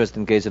about the interest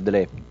in case of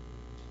delay?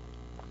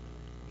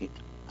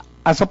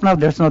 As of now,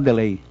 there's no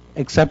delay,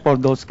 except for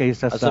those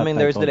cases. Assuming that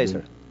there I is told delay, you.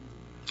 sir.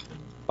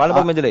 Paano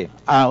pag may delay?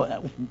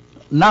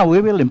 Now we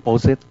will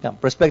impose it. Yeah,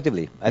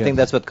 prospectively. I think Yes.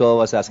 that's what COA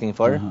was asking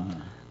for. Uh-huh.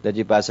 That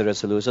you pass a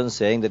resolution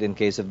saying that in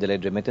case of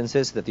delayed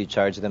remittances, that you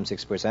charge them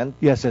 6%.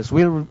 Yes,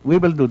 we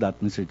will do that,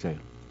 Mr. Chair.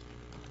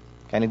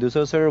 Can you do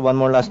so, sir? One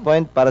more last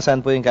point. Para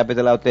saan po yung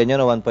capital outlay nyo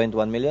na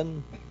 1.1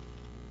 million?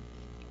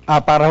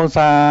 Para ho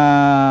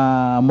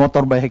sa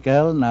motor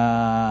vehicle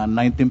na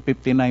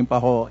 1959 pa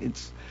ho,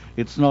 it's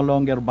no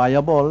longer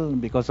viable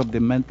because of the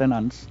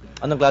maintenance.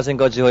 Anong klaseng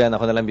kotse ho yan?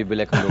 Ako na lang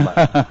bibili kung luma.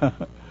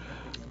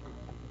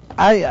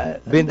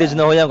 Vintage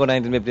na ho yan kung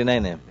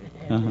 1959 eh.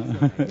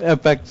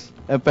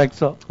 Effects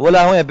ho.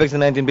 Wala akong effects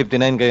na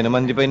 1959 kayo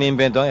naman. Hindi pa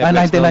iniimbento ang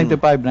effects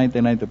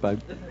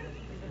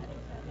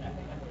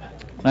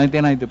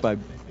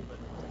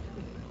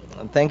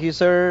 1995. Thank you,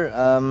 sir,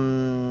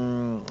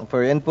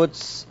 for your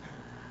inputs.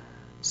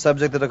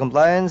 Subject to the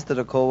compliance to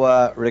the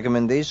COA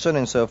recommendation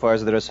insofar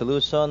as the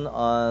resolution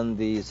on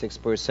the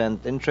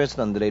 6% interest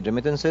on delayed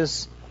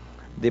remittances,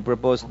 the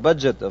proposed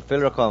budget of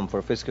PhilRacom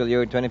for fiscal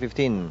year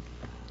 2015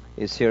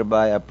 is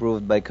hereby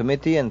approved by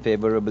committee and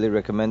favorably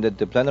recommended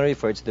to plenary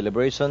for its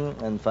deliberation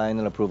and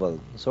final approval.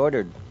 So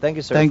ordered. Thank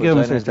you, sir, Thank for you,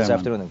 joining Mr. us this Chairman.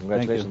 afternoon, and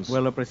congratulations. Thank you.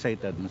 Well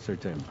appreciated, Mr.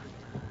 Chairman.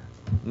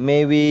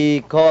 May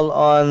we call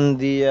on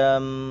the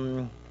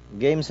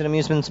Games and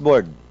Amusements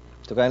Board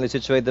to kindly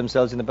situate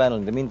themselves in the panel.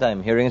 In the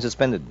meantime, hearing is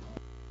suspended.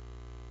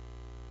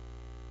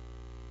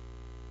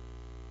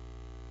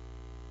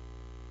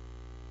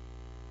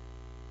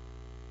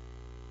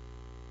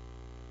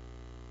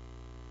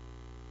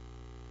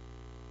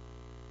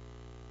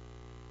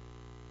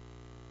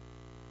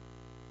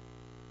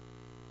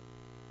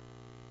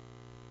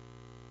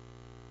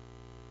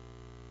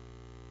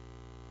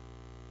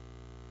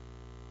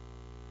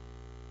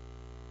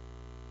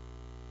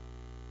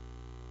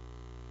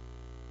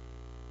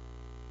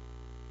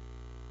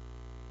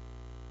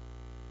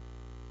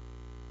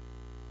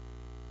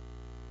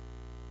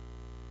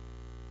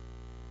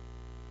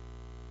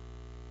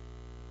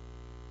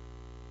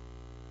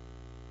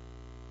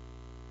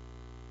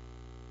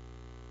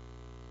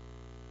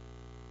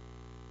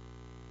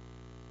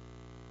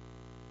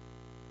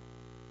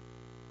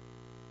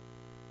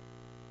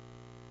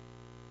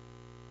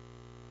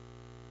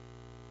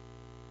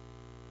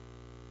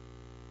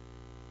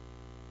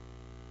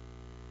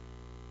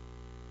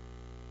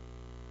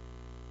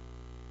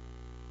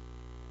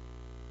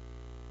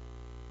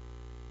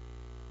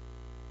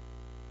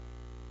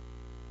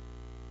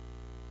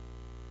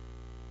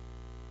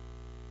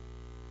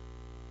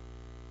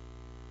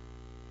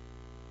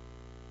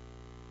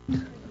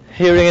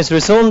 Hearing is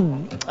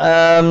resumed.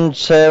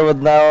 Chair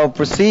would now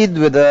proceed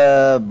with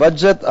the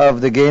budget of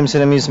the Games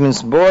and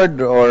Amusements Board,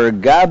 or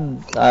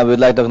GAB. I would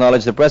like to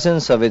acknowledge the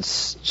presence of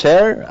its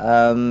chair,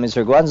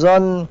 Mr.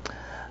 Guanzon,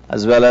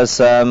 as well as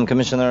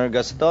Commissioner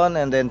Gaston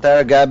and the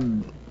entire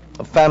GAB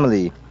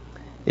family.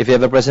 If you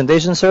have a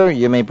presentation, sir,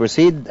 you may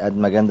proceed. At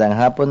magandang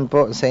hapon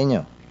po sa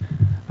inyo.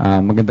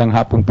 Magandang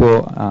hapon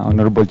po,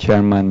 Honorable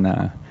Chairman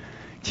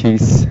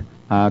Cheese.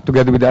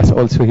 Together with us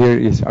also here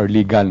is our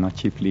legal,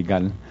 Chief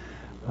Legal,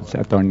 si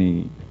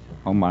Attorney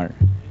Omar.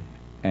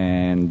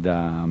 And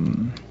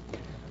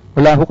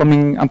wala ho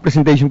kaming, ang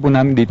presentation po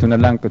namin dito na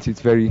lang because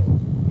it's very,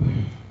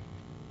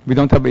 we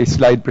don't have a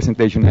slide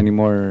presentation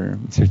anymore,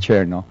 Mr.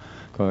 Chair, no?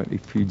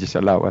 If you just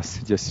allow us,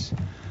 just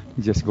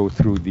go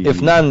through the... If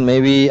none,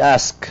 maybe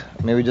ask.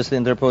 Maybe just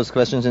interpose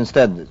questions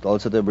instead,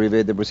 also to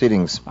abbreviate the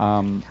proceedings.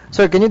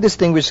 Sir, can you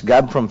distinguish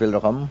GAB from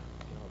Philrocom?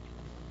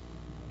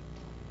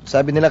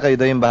 Sabi nila kayo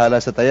daw yung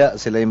bahala sa taya,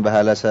 sila yung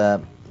bahala sa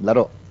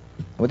laro.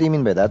 What do you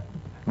mean by that?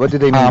 What do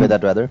they mean by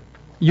that, rather?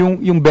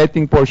 Yung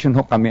betting portion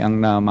ho kami ang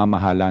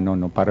namamahala, no?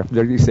 Para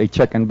there is a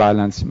check and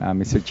balance,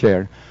 Mr.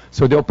 Chair.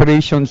 So the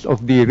operations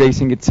of the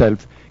racing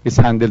itself is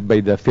handled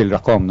by the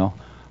Philrocom, no?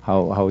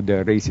 How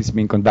the race is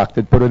being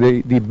conducted. Pero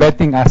the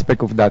betting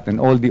aspect of that and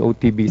all the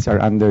OTBs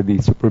are under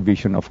the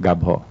supervision of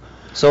GAB ho.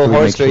 So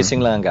horse racing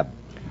lang ang GAB?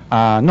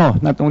 No,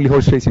 not only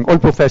horse racing, all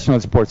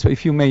professional sports. So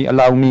if you may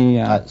allow me...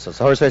 so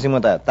sa horse racing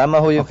mo tayo. Tama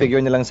ho yung figure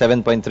nilang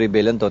 7.3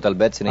 billion total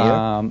bets in a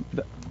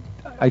year?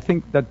 I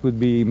think that would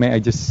be... May I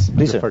just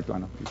please, refer sir. to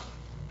ano, please?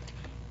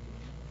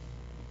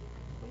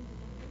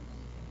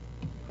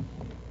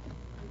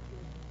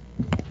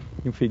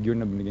 Yung figure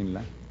na binigay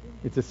nila.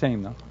 It's the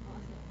same, no?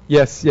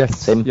 Yes,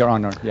 Same? Your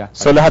Honor. Yeah.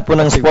 So lahat po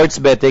ng sports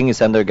betting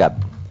is under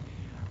GAB?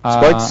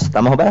 Sports?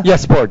 Tama ho ba?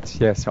 Yes, sports.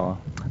 Yes, oo.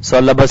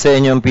 So labas sa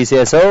inyo yung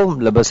PCSO?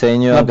 Labas sa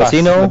inyo ang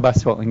casino? Labas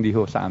ho, hindi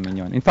ho sa amin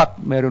yon. In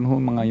fact, meron ho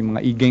yung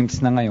mga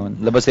e-games na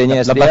ngayon. Labas sa inyo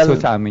SDL? Labas ho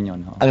sa amin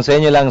yon. Ang sa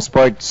inyo lang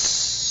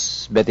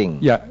sports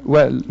betting? Yeah,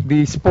 well,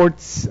 the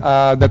sports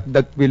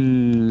that will...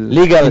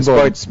 Legal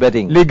involve, sports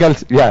betting? Legal,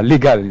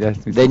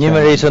 yes. The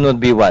enumeration would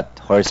be what?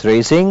 Horse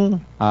racing?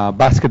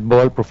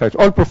 Basketball,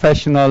 all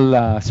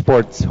professional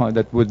sports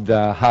that would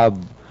have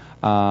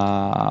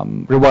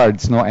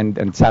rewards, no,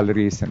 and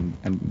salaries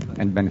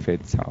and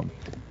benefits.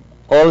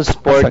 All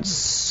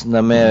sports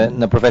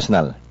na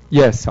professional?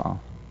 Yes.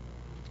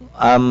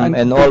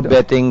 And all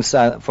bettings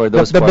for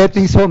those the sports?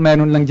 betting so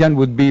meron lang dyan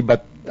would be,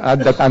 but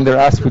that under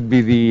us would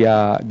be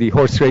the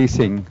horse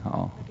racing,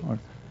 or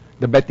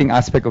the betting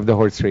aspect of the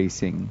horse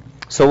racing.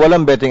 So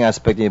walang betting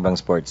aspect ng ibang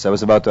sports? I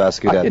was about to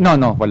ask you that. No,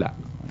 wala.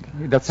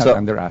 That's not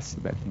under us,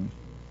 betting.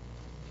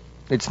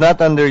 It's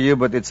not under you,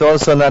 but it's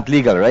also not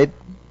legal, right?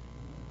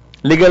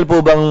 Legal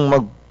po bang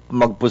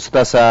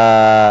magpusta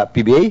sa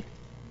PBA?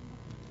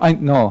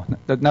 No,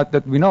 not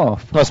that we know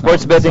of. No,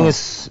 sports betting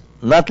is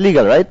not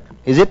legal, right?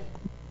 Is it?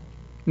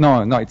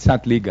 No, it's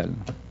not legal.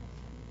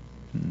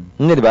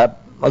 Hindi, di ba?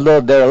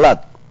 Although there are a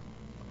lot.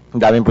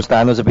 Ang daming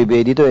pustahan sa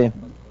PBA dito eh.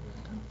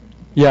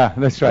 Yeah,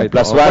 that's right.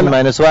 Plus one,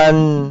 minus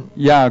one.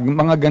 Yeah,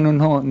 mga ganun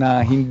ho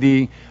na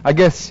hindi, I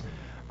guess,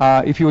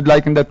 if you would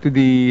liken that to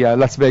the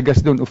Las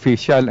Vegas doon,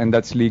 official, and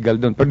that's legal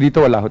doon. Pero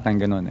dito wala ho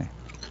tayong ganun eh.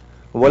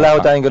 Wala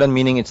ho tayong ganun,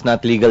 meaning it's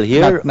not legal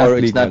here, Not or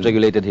it's legal. not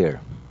regulated here?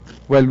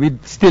 Well, we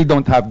still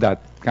don't have that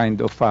kind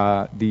of,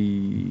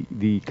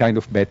 the kind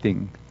of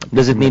betting.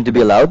 Does it need to be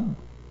allowed?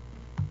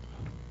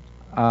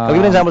 I'll give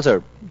you an example,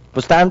 sir.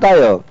 Pustahan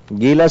tayo.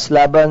 Gilas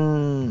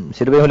laban,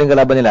 sino ba yung huling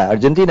kalaban nila?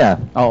 Argentina.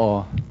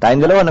 Oo.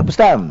 Tayong dalawa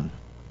nagpustahan.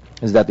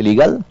 Is that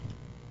illegal?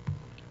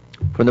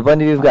 From the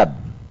point of view of GAB?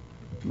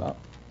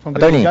 From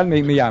Attorney. the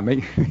legal, may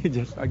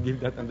just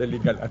give that on the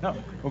legal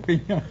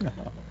opinion.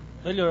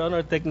 Well, Your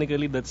Honor,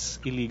 technically that's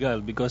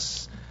illegal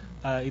because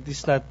it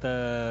is not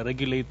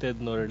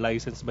regulated nor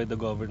licensed by the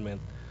government.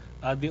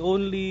 The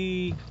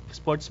only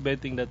sports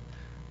betting that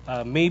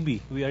maybe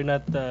we are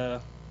not,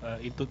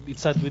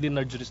 it's not within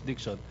our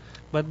jurisdiction,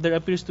 but there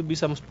appears to be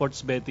some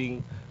sports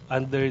betting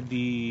under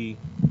the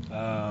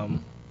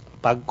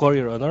PAGCOR,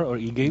 Your Honor, or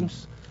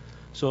e-games.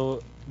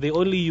 So they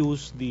only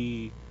use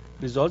the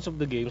results of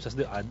the games as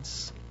the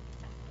odds,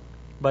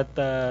 but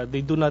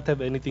they do not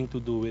have anything to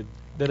do with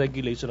the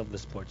regulation of the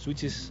sports,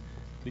 which is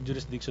the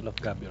jurisdiction of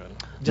GAB, Your Honor.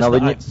 Just Now,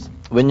 the odds.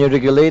 when you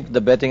regulate the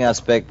betting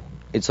aspect,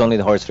 it's only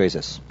the horse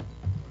races.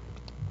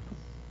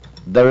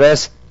 The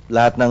rest,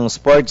 lahat ng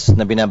sports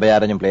na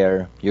binabayaran yung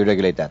player, you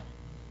regulate that.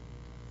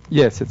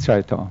 Yes, that's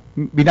right.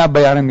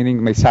 Binabayaran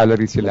meaning may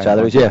salary sila.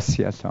 Salary Yes.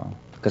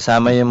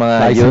 Kasama yung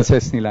mga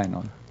Licenses nila,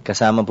 no?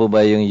 kasama po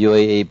ba yung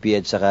UAAP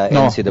at saka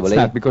No, NCAA? it's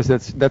not because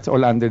that's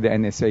all under the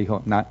NSA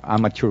ho.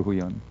 Amateur ho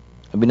yun.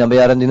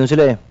 Binabayaran din nun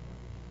sila eh.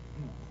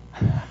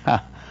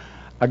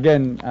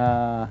 Again,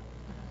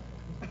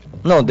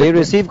 No, they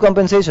receive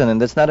compensation and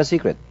that's not a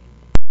secret.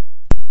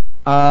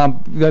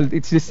 well,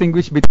 it's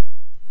distinguished between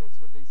because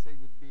what they say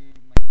would be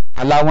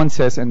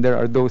allowances, and there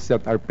are those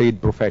that are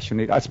paid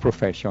professionally as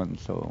profession.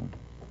 So,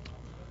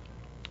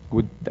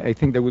 I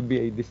think there would be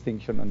a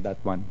distinction on that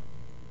one.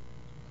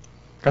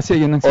 Kasi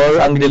yun ang Or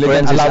sinasabi ang nila,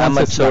 difference is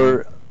allowances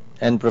amateur lang.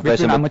 And Between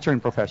professional. amateur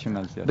and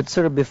professionals, yes. But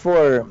sir,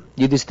 before,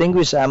 you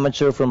distinguish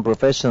amateur from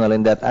professional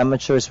in that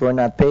amateurs were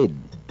not paid.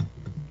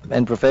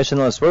 And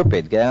professionals were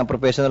paid. Kaya nga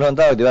professional ang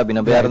tawag, di ba?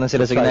 Binabayaran na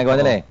sila sa That's right, ginagawa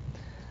nila eh.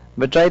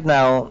 But right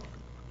now,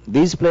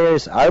 these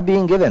players are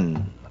being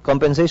given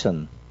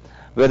compensation.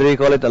 Whether you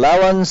call it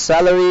allowance,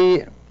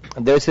 salary,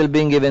 they're still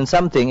being given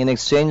something in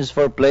exchange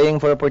for playing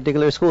for a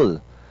particular school.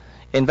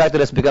 In fact, it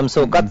has become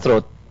so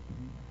cutthroat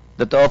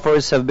that the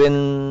offers have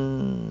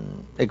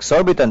been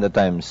exorbitant at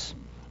times,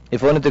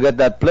 if only to get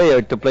that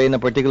player to play in a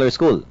particular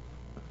school.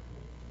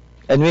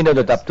 And we know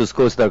the top two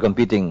schools that are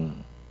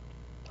competing.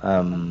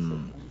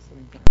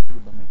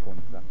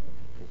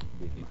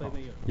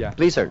 Yeah.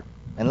 Please, sir,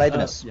 enlighten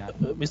us.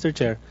 Mr.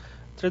 Chair,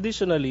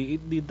 traditionally,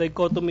 the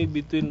dichotomy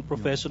between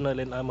professional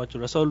and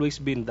amateur has always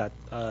been that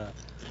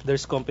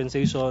there's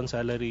compensation,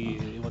 salary,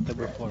 in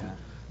whatever form.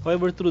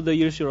 However, through the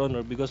years, Your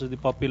Honor, because of the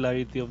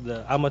popularity of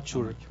the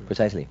amateur,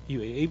 Precisely.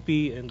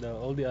 UAAP, and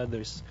all the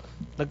others,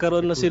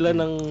 nagkaroon na sila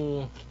ng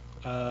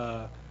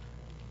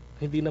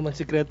hindi naman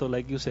sikreto,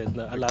 like you said,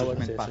 na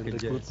allowances and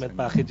recruitment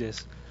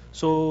packages.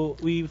 So,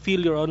 we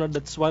feel, Your Honor,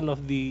 that's one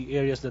of the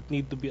areas that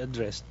need to be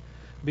addressed.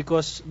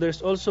 Because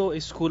there's also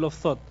a school of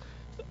thought,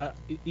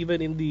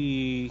 even in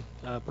the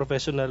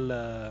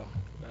professional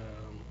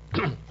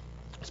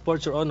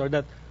sports, Your Honor,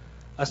 that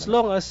as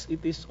long as it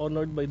is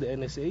honored by the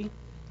NSA,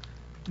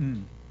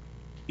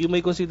 you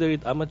may consider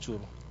it amateur.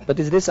 But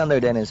is this under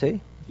the NSA?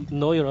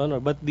 No, Your Honor,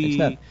 but It's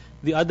not.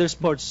 the other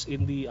sports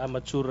in the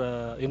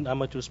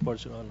amateur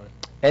sports, Your Honor.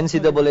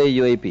 NCAA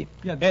UAP.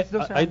 Yeah,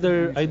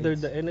 Either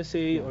the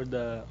NSA or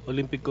the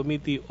Olympic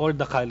Committee or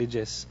the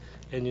colleges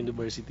and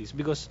universities,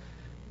 because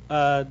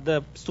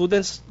the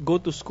students go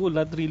to school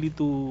not really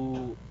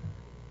to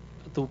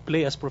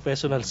play as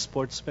professional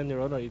sportsmen,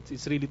 Your Honor.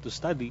 It's really to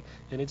study,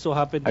 and it so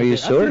happened. Are you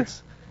sure?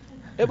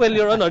 Well,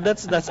 Your Honor,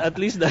 that's at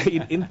least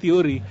in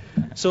theory.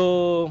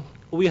 So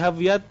we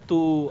have yet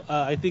to.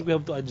 I think we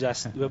have to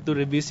adjust. We have to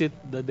revisit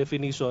the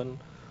definition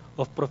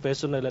of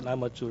professional and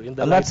amateur. In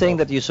the I'm not light saying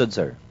of- that you should,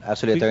 sir.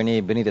 Actually, We-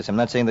 Attorney Benitez, I'm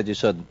not saying that you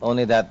should.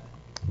 Only that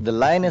the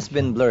line has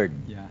been blurred.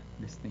 Yeah,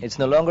 distinct. It's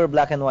no longer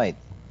black and white.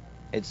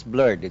 It's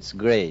blurred. It's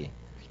gray.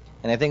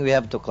 And I think we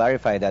have to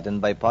clarify that.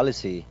 And by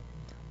policy,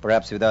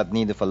 perhaps without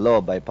need of a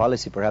law, by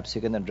policy, perhaps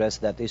you can address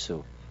that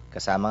issue.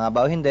 Kasama nga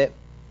ba o hindi?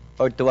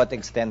 Or to what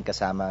extent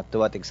kasama? To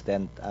what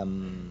extent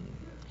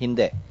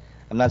hindi?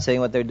 I'm not saying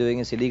what they're doing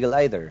is illegal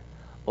either.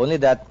 Only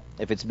that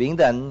if it's being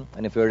done,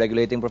 and if you're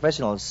regulating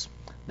professionals,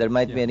 there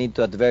might be a need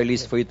to, at the very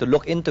least, for you to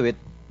look into it,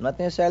 not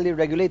necessarily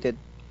regulate it,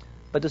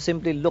 but to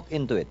simply look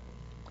into it,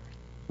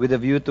 with a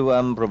view to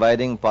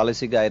providing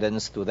policy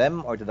guidance to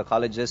them or to the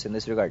colleges in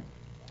this regard.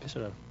 Yes,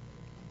 sir.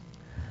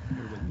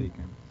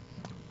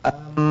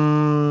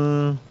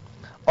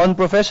 On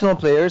professional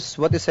players,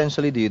 what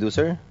essentially do you do,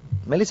 sir?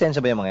 May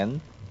lisensya ba yung mga yan?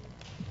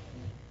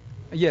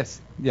 Yes,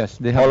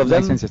 they have All of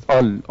them? licenses.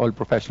 All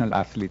professional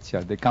athletes.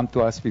 Yeah, they come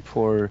to us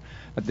before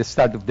at the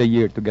start of the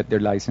year to get their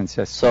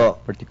licenses. So,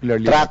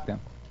 particularly track, them.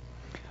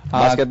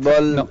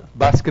 basketball?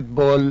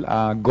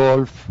 Basketball,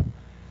 golf.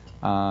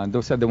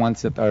 Those are the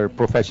ones that are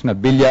professional.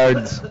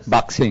 Billiards,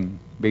 boxing.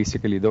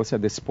 Basically, those are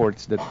the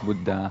sports that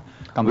would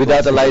come.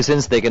 Without to a us.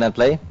 license, they cannot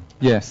play?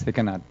 Yes, they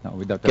cannot. No,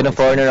 without. Can a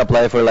foreigner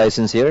apply for a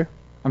license here?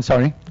 I'm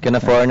sorry. Can a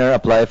foreigner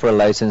apply for a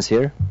license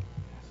here?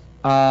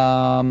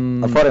 A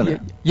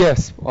foreigner?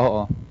 Yes.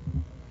 Oo.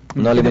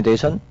 No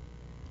limitation?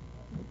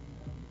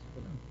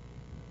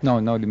 No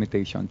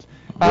limitations.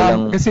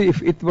 Walang- Kasi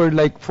if it were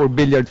like for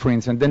billiard, for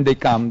instance, then they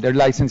come, their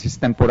license is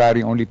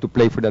temporary only to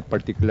play for that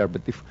particular.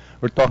 But if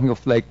we're talking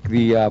of like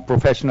the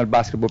professional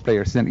basketball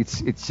players, then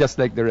it's just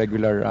like the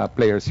regular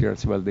players here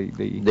as well. They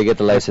get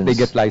the license. They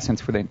get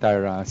license for the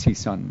entire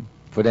season.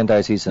 For the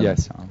entire season?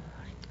 Yes.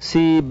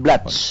 Si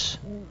Blatch,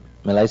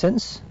 may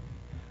license?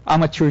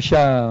 Amateur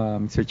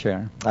siya, Mr.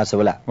 Chair. So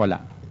wala.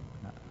 Wala.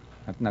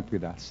 Not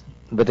with us.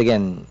 But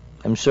again,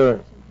 I'm sure,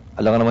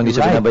 alam ka naman hindi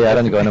siya Right.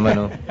 binabayaran, ikaw naman,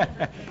 no?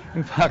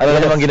 In fact, Alam ka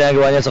yes. naman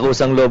ginagawa niya sa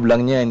kusang loob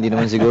lang niya, hindi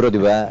naman siguro, di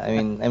ba? I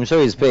mean, I'm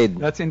sure he's paid.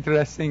 That's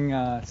interesting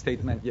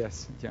statement.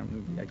 Yes,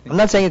 Chairman. I think I'm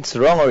not saying it's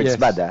wrong or it's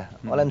Yes. bad,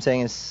 All Mm. I'm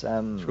saying is,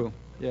 true.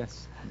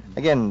 Yes.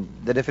 again,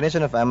 the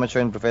definition of amateur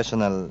and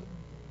professional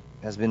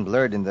has been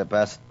blurred in the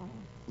past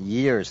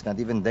years, not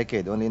even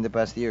decade, only in the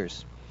past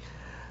years.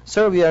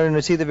 Sir, we are in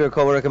receipt of your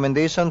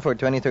co-recommendation for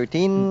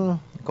 2013.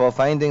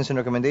 Co-findings and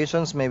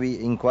recommendations, may we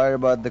inquire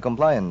about the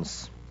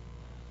compliance.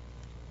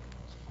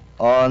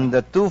 On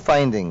the two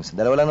findings,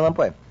 dalawa lang naman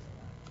po eh.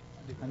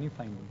 Ano yung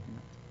finding?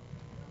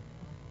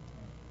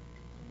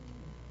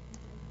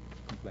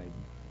 Complied.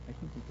 I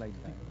think complied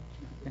tayo.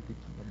 I think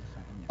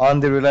On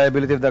the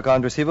reliability of the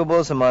account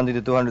receivables amounting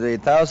to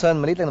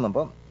 208,000, maliit lang naman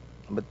po.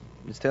 But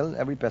still,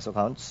 every peso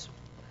counts.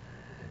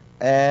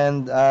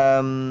 And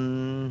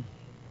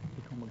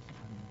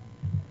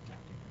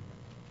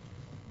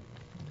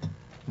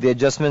the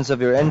adjustments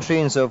of your entry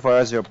insofar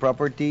as your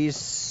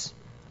properties,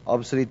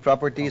 obsolete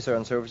properties or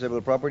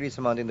unserviceable properties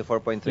amounting to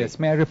 4.3. Yes,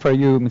 may I refer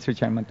you, Mr.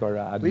 Chairman, to our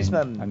admin? Please,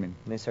 ma'am. Admin.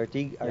 Ms.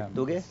 Artugue? Yeah,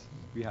 Artugue?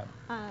 we have.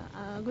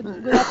 Good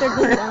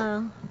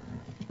afternoon,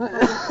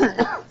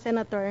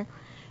 Senator.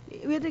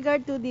 With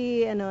regard to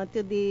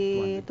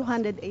the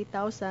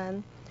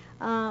 208,000,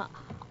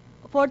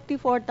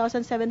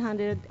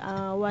 44,700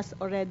 was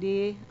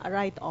already a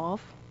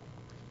write-off.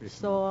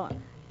 So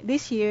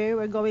this year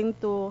we're going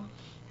to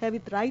have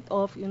it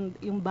write-off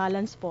yung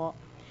balance po.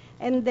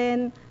 And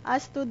then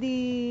as to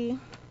the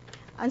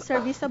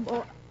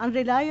unserviceable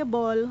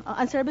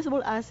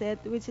asset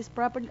which is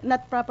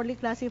not properly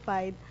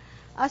classified,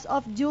 as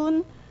of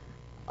June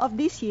of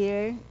this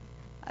year,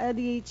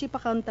 the chief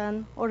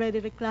accountant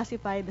already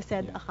reclassified the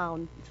said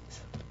account.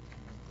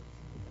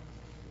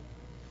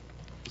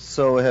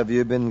 So have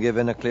you been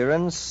given a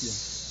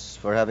clearance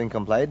for having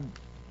complied?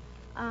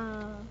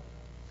 Not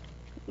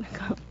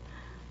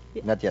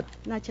yet.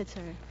 Not yet,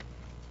 sir.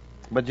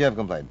 But you have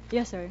complied.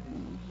 Yes, sir.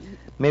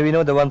 May we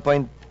know the 1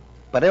 point...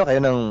 Pareho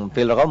kayo ng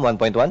PhilRocom,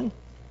 1.1?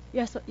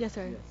 Yes, yes,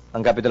 sir.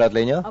 Ang capital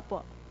outlay nyo?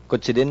 Opo.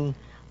 Kutsi din?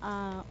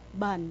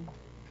 Ban.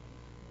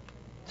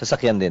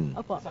 Sasakyan din?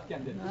 Opo.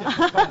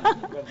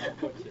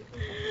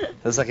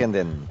 Sasakyan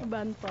din.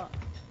 Ban po.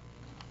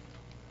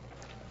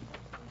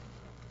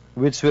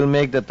 Which will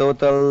make the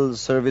total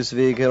service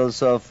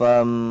vehicles of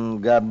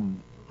GAB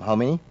how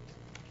many?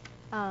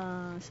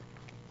 7,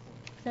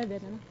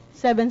 ano?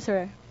 7,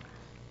 sir.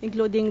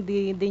 Including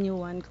the new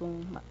one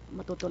kung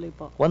matutuloy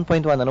po.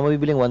 1.1. Ano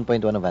mabibiling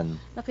 1.1 na van?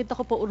 Nakita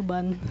ko po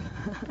urban.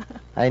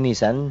 Ay,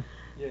 Nissan?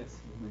 Yes.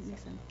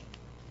 Nissan.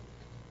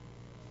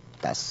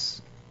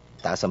 Taas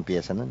ang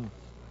piyesa nun.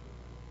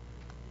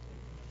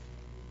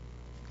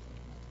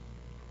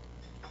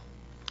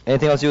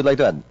 Anything else you would like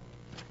to add?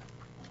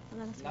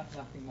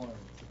 Nothing more.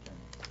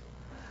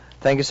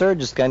 Thank you, sir.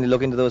 Just kindly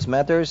look into those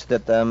matters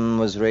that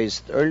was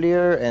raised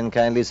earlier and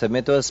kindly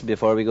submit to us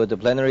before we go to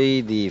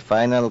plenary the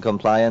final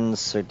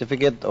compliance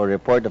certificate or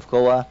report of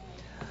COA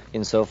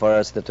insofar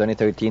as the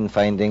 2013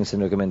 findings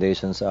and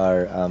recommendations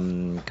are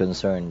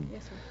concerned.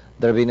 Yes, sir.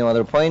 There be no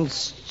other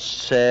points.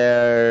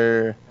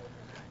 Chair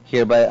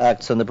hereby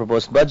acts on the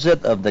proposed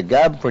budget of the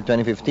GAB for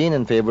 2015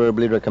 and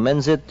favorably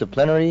recommends it to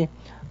plenary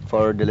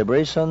for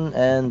deliberation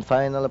and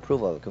final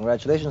approval.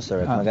 Congratulations,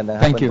 sir. At magandang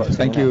Thank hapon you. po sa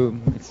Thank inyo. you,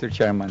 Mr.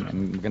 Chairman.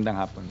 And magandang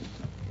hapon.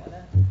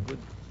 Good.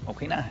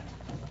 Okay na.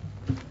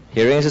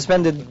 Hearing is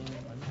suspended.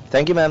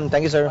 Thank you, ma'am.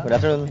 Thank you, sir. Good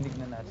afternoon.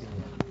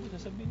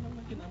 Sasabihin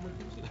naman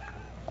kinamortin sila.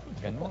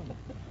 Ganon.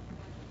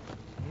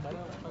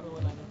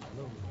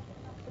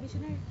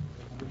 Commissioner.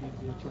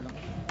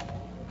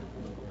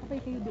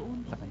 Okay kayo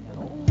doon. Sa kanya.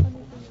 Oo, kami.